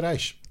 What do you think about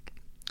Aish?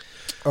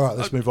 All right,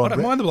 let's move on. I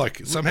don't mind the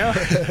bloke somehow.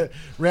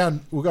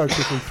 We'll go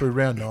quickly through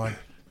round 9.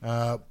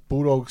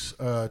 Bulldogs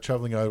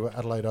travelling over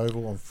Adelaide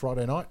Oval on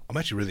Friday night. I'm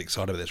actually really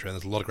excited about this round.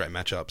 There's a lot of great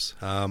matchups.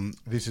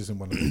 This isn't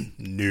one of them.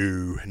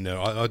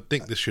 No. I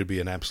think this should be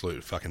an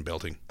absolute fucking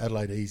belting.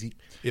 Adelaide easy.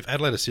 If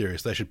Adelaide are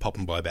serious, they should pop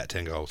them by about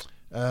 10 goals.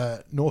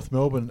 North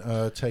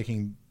Melbourne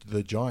taking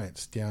the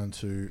Giants down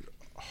to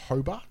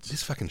Hobart.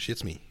 This fucking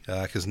shits me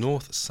because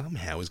North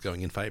somehow is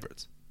going in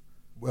favourites.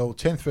 Well,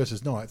 10th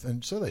versus 9th,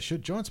 and so they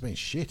should. Giants being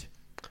shit.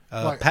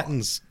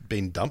 Patton's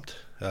been dumped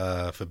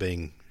for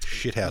being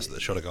shithouse at the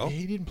shot a goal.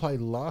 He didn't play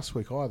last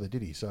week either,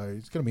 did he? So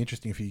it's going to be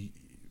interesting if he...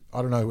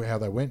 I don't know how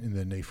they went in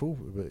the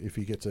NEFL, but if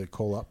he gets a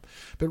call up.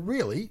 But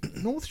really,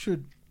 North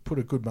should put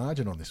a good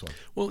margin on this one.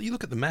 Well, you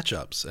look at the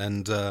matchups,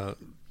 and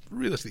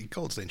realistically,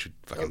 Goldstein should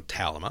fucking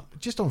towel them up.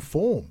 Just on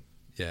form.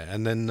 Yeah,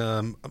 and then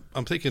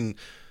I'm thinking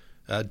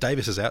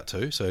Davis is out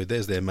too, so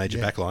there's their major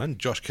backline.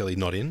 Josh Kelly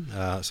not in,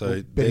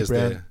 so there's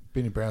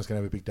Benny Brown's going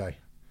to have a big day.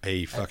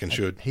 He fucking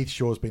should. Heath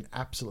Shaw's been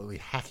absolutely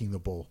hacking the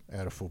ball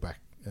out of fullback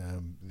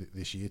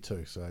this year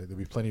too, so there'll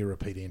be plenty of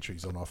repeat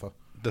entries on offer.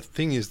 The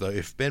thing is, though,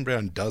 if Ben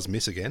Brown does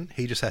miss again,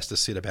 he just has to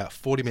sit about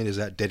 40 metres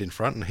out dead in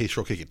front, and Heath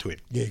Shaw kick it to him.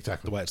 Yeah,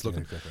 exactly. The way it's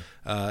looking.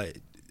 Yeah,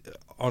 exactly.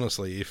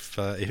 Honestly, if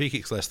he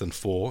kicks less than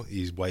 4,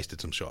 he's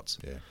wasted some shots.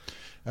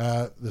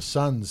 Yeah. The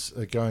Suns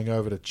are going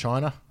over to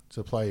China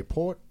to play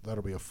Port.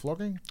 That'll be a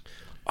flogging.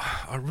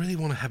 I really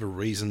want to have a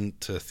reason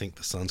to think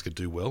the Suns could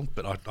do well,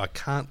 but I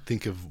can't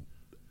think of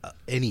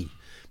any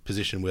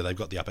position where they've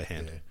got the upper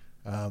hand.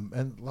 Yeah.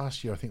 And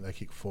last year, I think they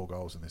kicked 4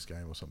 goals in this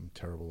game or something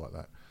terrible like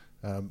that.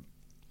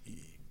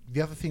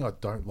 The other thing I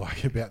don't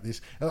like about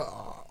this,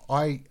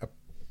 I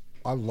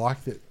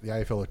like that the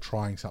AFL are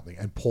trying something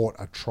and Port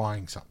are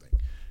trying something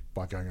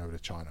by going over to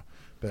China.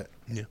 But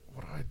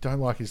what I don't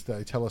like is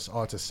they tell us,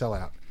 it's a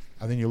sellout.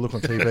 And then you look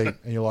on TV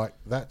and you're like,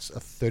 that's a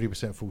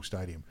 30% full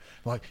stadium.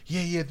 Like,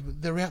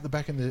 they're out the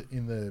back in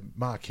the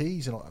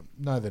marquees. And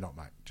no, they're not,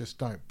 mate. Just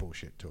don't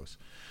bullshit to us.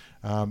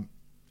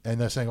 And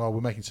they're saying,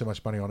 we're making so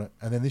much money on it.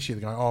 And then this year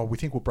they're going, we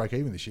think we'll break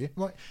even this year.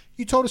 I'm like,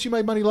 you told us you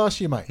made money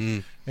last year, mate.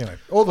 Anyway,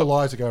 all the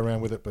lies that go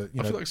around with it, but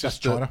I feel like it's that's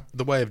just China.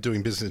 The way of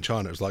doing business in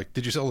China is like,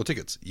 did you sell the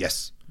tickets?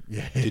 Yes.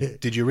 Yeah.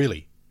 Did you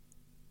really?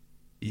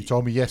 You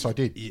told me yes, I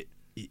did.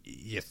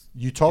 Yes.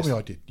 You told me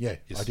I did. Yeah,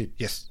 yes. I did.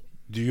 Yes.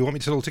 Do you want me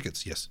to sell the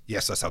tickets? Yes.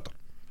 Yes, I sold them.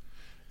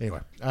 Anyway,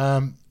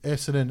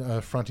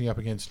 Essendon fronting up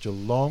against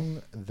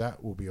Geelong.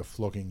 That will be a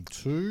flogging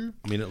too.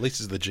 I mean, at least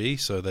it's the G,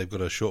 so they've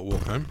got a short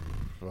walk home.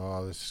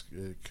 This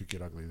could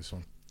get ugly, this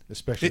one.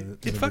 Especially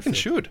it fucking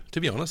should, to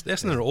be honest.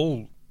 Essendon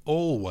are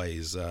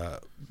always...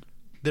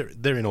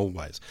 they're in all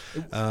ways.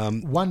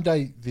 One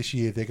day this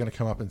year, they're going to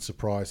come up and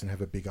surprise and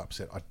have a big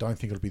upset. I don't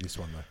think it'll be this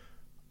one,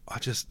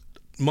 though.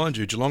 Mind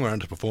you, Geelong are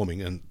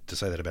underperforming, and to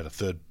say that about a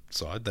third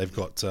side, they've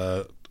got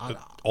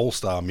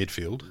all-star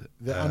midfield.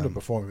 They're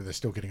underperforming, but they're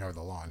still getting over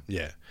the line.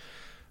 Yeah.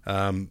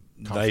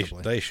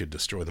 They should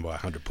destroy them by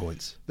 100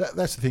 points.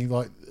 That's the thing.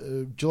 Like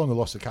Geelong have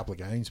lost a couple of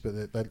games,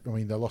 but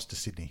they lost to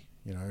Sydney,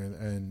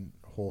 and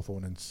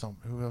Hawthorn and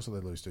who else did they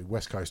lose to?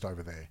 West Coast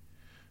over there.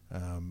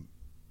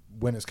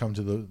 When it's come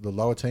to the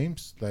lower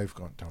teams, they've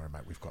gone, don't worry,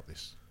 mate, we've got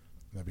this.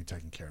 They've been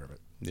taking care of it.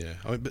 Yeah,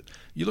 but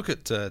you look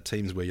at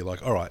teams where you're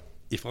like, all right,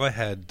 if I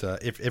had,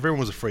 if everyone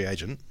was a free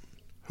agent,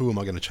 who am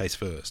I going to chase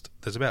first?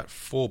 There's about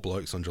 4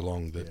 blokes on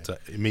Geelong that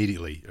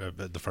immediately are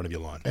at the front of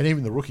your line. And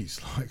even the rookies,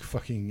 like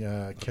fucking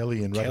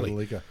Kelly and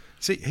Radulika.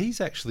 See, he's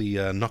actually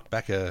knocked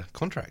back a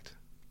contract.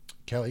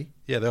 Kelly?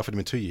 Yeah, they offered him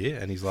a 2-year,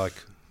 and he's like,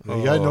 there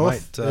you go,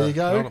 North. Mate, there you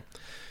go.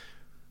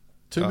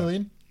 2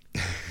 million.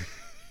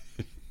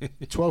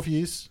 12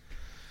 years.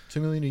 2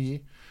 million a year.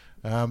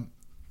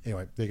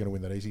 Anyway, they're going to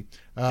win that easy.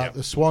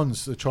 The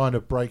Swans are trying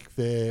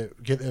to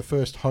get their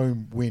first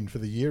home win for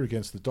the year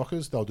against the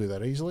Dockers. They'll do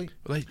that easily.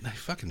 Well, they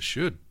fucking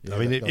should. Yeah, I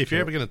mean, if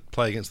you're ever going to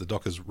play against the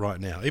Dockers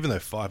right now, even though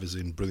Five is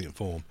in brilliant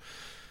form,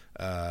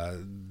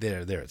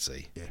 they're at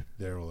sea. Yeah,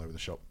 they're all over the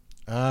shop.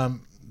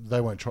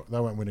 They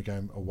won't win a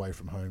game away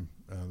from home,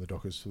 the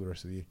Dockers, for the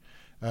rest of the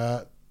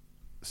year.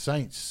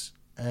 Saints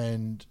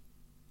and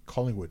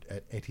Collingwood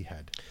at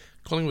Etihad.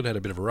 Collingwood had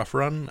a bit of a rough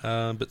run,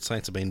 but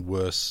Saints have been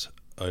worse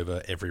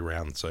over every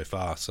round so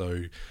far.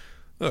 So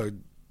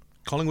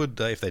Collingwood,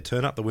 if they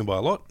turn up, they'll win by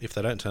a lot. If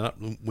they don't turn up,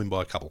 they'll win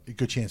by a couple. A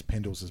good chance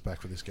Pendles is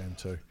back for this game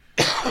too.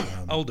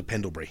 Older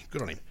Pendlebury.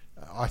 Good on him.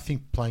 I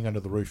think playing under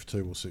the roof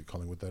too will suit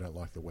Collingwood. They don't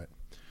like the wet.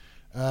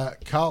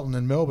 Carlton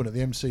and Melbourne at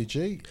the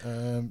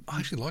MCG. I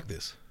actually like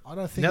this. I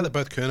don't think... Now that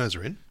both Kernos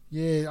are in.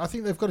 Yeah, I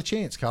think they've got a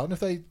chance, Carlton. If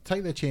they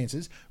take their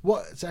chances,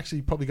 what's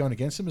actually probably going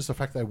against them is the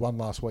fact they won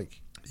last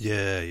week.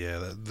 Yeah.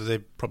 They're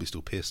probably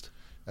still pissed.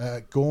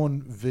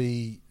 Gorn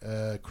v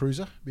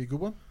Cruiser be a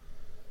good one.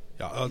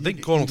 Yeah, I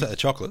think Gorn will take the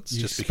chocolates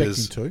just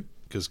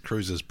because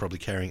Cruiser's probably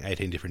carrying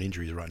 18 different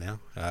injuries right now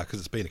because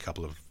it's been a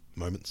couple of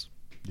moments.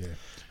 Yeah,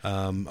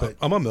 I'm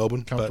on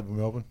Melbourne. Comfortable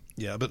Melbourne.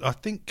 Yeah, but I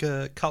think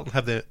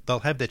Carlton they'll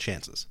have their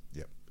chances.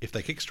 Yep. If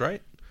they kick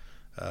straight,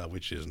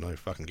 which is no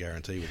fucking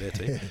guarantee with their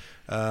team,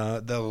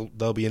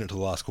 they'll be in it to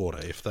the last quarter.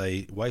 If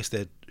they waste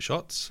their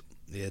shots,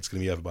 it's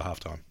going to be over by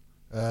halftime.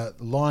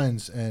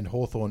 Lions and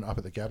Hawthorn up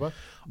at the Gabba,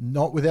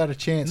 not without a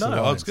chance. No,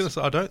 I was going to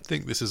say, I don't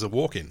think this is a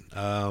walk-in.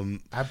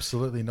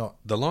 Absolutely not.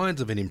 The Lions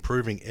have been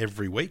improving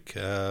every week,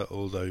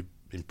 although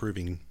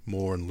improving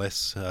more and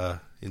less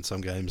in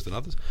some games than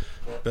others.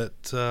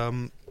 But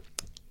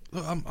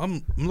look,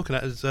 I'm looking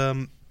at it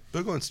as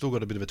Burgoyne's still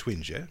got a bit of a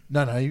twinge, yeah?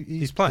 No,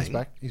 he's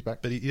playing. He's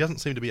back. But he doesn't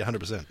seem to be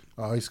 100%.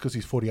 Oh, it's because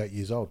he's 48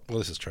 years old. Well,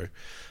 this is true.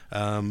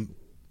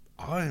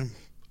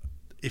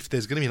 If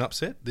there's going to be an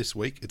upset this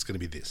week, it's going to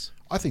be this.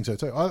 I think so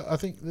too. I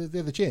think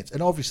they're the chance.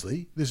 And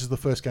obviously, this is the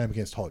first game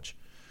against Hodge.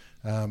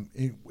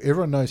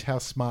 Everyone knows how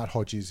smart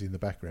Hodge is in the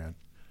background.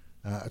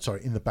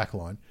 In the back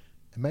line.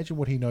 Imagine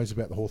what he knows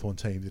about the Hawthorn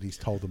team that he's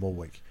told them all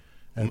week,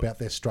 and about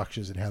their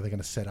structures and how they're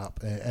going to set up,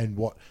 and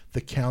what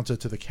the counter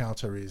to the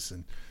counter is.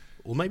 And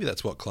well, maybe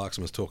that's what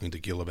Clarkson was talking to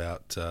Gill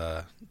about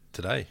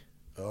today.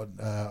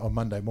 On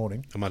Monday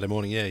morning. On Monday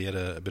morning, yeah, he had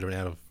a bit of an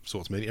out of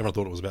sorts meeting. Everyone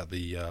thought it was about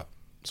the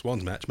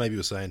Swans match. Maybe he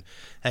was saying,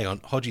 hang on,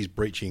 Hodgie's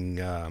breaching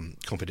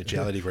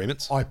confidentiality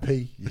agreements.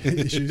 IP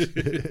issues.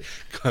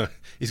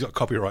 He's got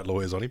copyright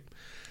lawyers on him.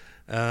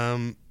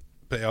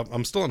 But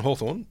I'm still on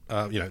Hawthorn.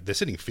 They're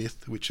sitting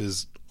fifth, which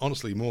is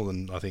honestly more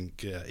than I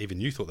think even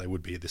you thought they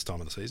would be at this time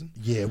of the season.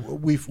 Yeah,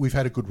 we've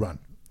had a good run.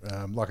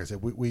 Like I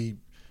said, we've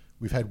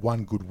had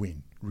one good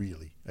win,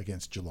 really,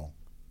 against Geelong.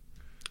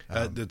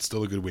 It's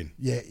still a good win.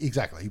 Yeah,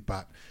 exactly.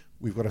 But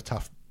we've got a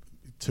tough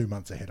 2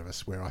 months ahead of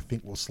us where I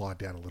think we'll slide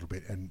down a little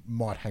bit and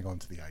might hang on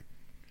to the 8.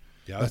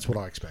 Yeah, that's what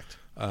I expect.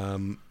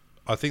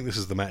 I think this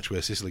is the match where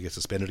Sicily gets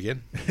suspended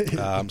again.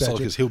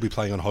 Because he'll be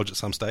playing on Hodge at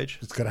some stage.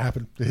 It's going to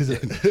happen, is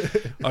it?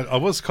 I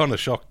was kind of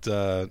shocked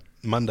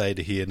Monday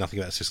to hear nothing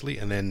about Sicily,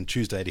 and then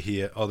Tuesday to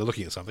hear, they're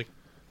looking at something.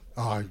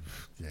 Oh,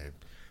 yeah.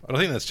 But I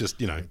think that's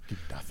just,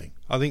 nothing.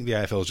 I think the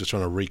AFL is just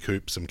trying to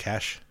recoup some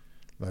cash.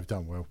 They've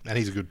done well. And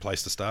he's a good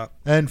place to start.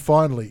 And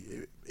finally,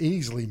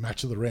 easily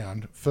match of the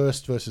round,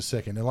 first versus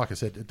second. And like I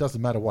said, it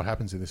doesn't matter what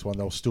happens in this one,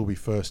 they'll still be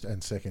first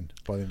and second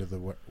by the end of the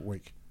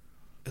week.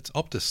 It's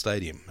Optus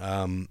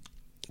Stadium,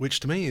 which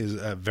to me is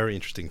a very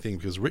interesting thing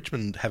because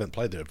Richmond haven't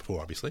played there before,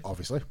 obviously.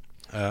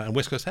 And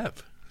West Coast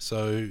have.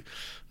 So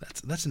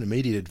that's an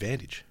immediate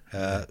advantage,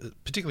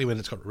 particularly when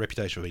it's got a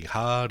reputation for being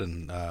hard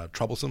and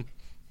troublesome.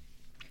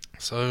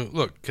 So,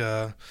 look,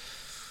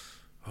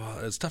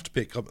 it's tough to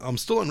pick. I'm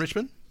still on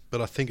Richmond, but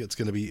I think it's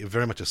going to be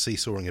very much a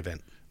seesawing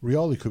event.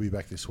 Rioli could be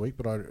back this week,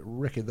 but I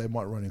reckon they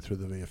might run him through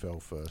the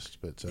VFL first.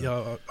 But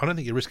I don't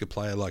think you risk a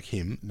player like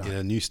him in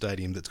a new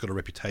stadium that's got a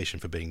reputation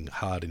for being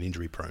hard and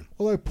injury prone.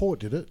 Although Port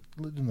did it,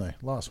 didn't they,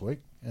 last week?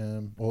 I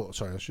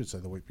should say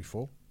the week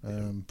before.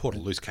 Port are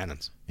loose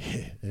cannons.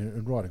 Yeah,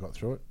 and Ryder got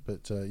through it,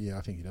 but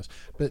I think he does.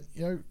 But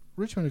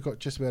Richmond have got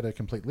just about a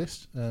complete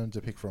list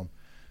to pick from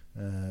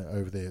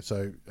over there.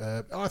 So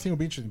I think it'll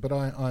be interesting. But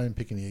I am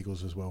picking the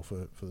Eagles as well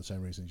for the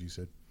same reasons you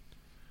said.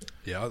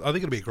 Yeah, I think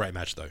it'll be a great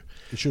match, though.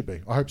 It should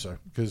be. I hope so,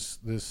 because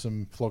there's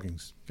some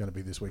floggings going to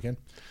be this weekend.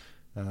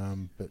 At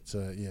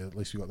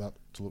least we've got that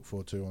to look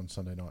forward to on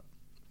Sunday night.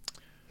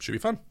 Should be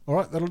fun. All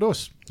right, that'll do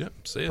us.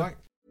 Yep, see you. Bye.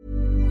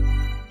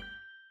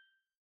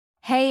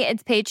 Hey,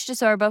 it's Paige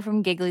DeSorbo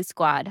from Giggly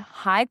Squad.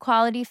 High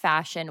quality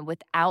fashion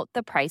without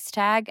the price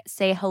tag.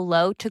 Say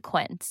hello to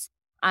Quince.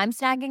 I'm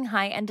snagging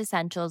high-end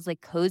essentials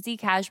like cozy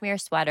cashmere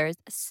sweaters,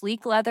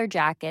 sleek leather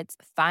jackets,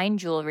 fine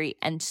jewelry,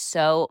 and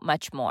so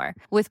much more.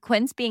 With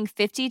Quince being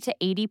 50 to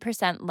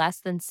 80%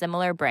 less than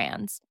similar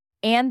brands.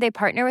 And they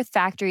partner with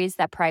factories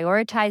that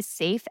prioritize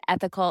safe,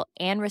 ethical,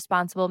 and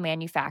responsible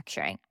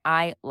manufacturing.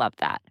 I love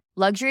that.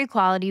 Luxury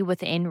quality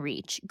within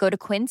reach. Go to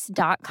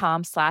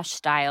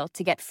quince.com/style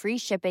to get free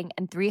shipping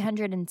and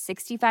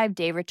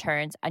 365-day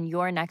returns on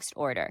your next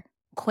order.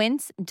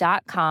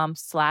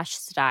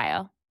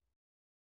 Quince.com/style.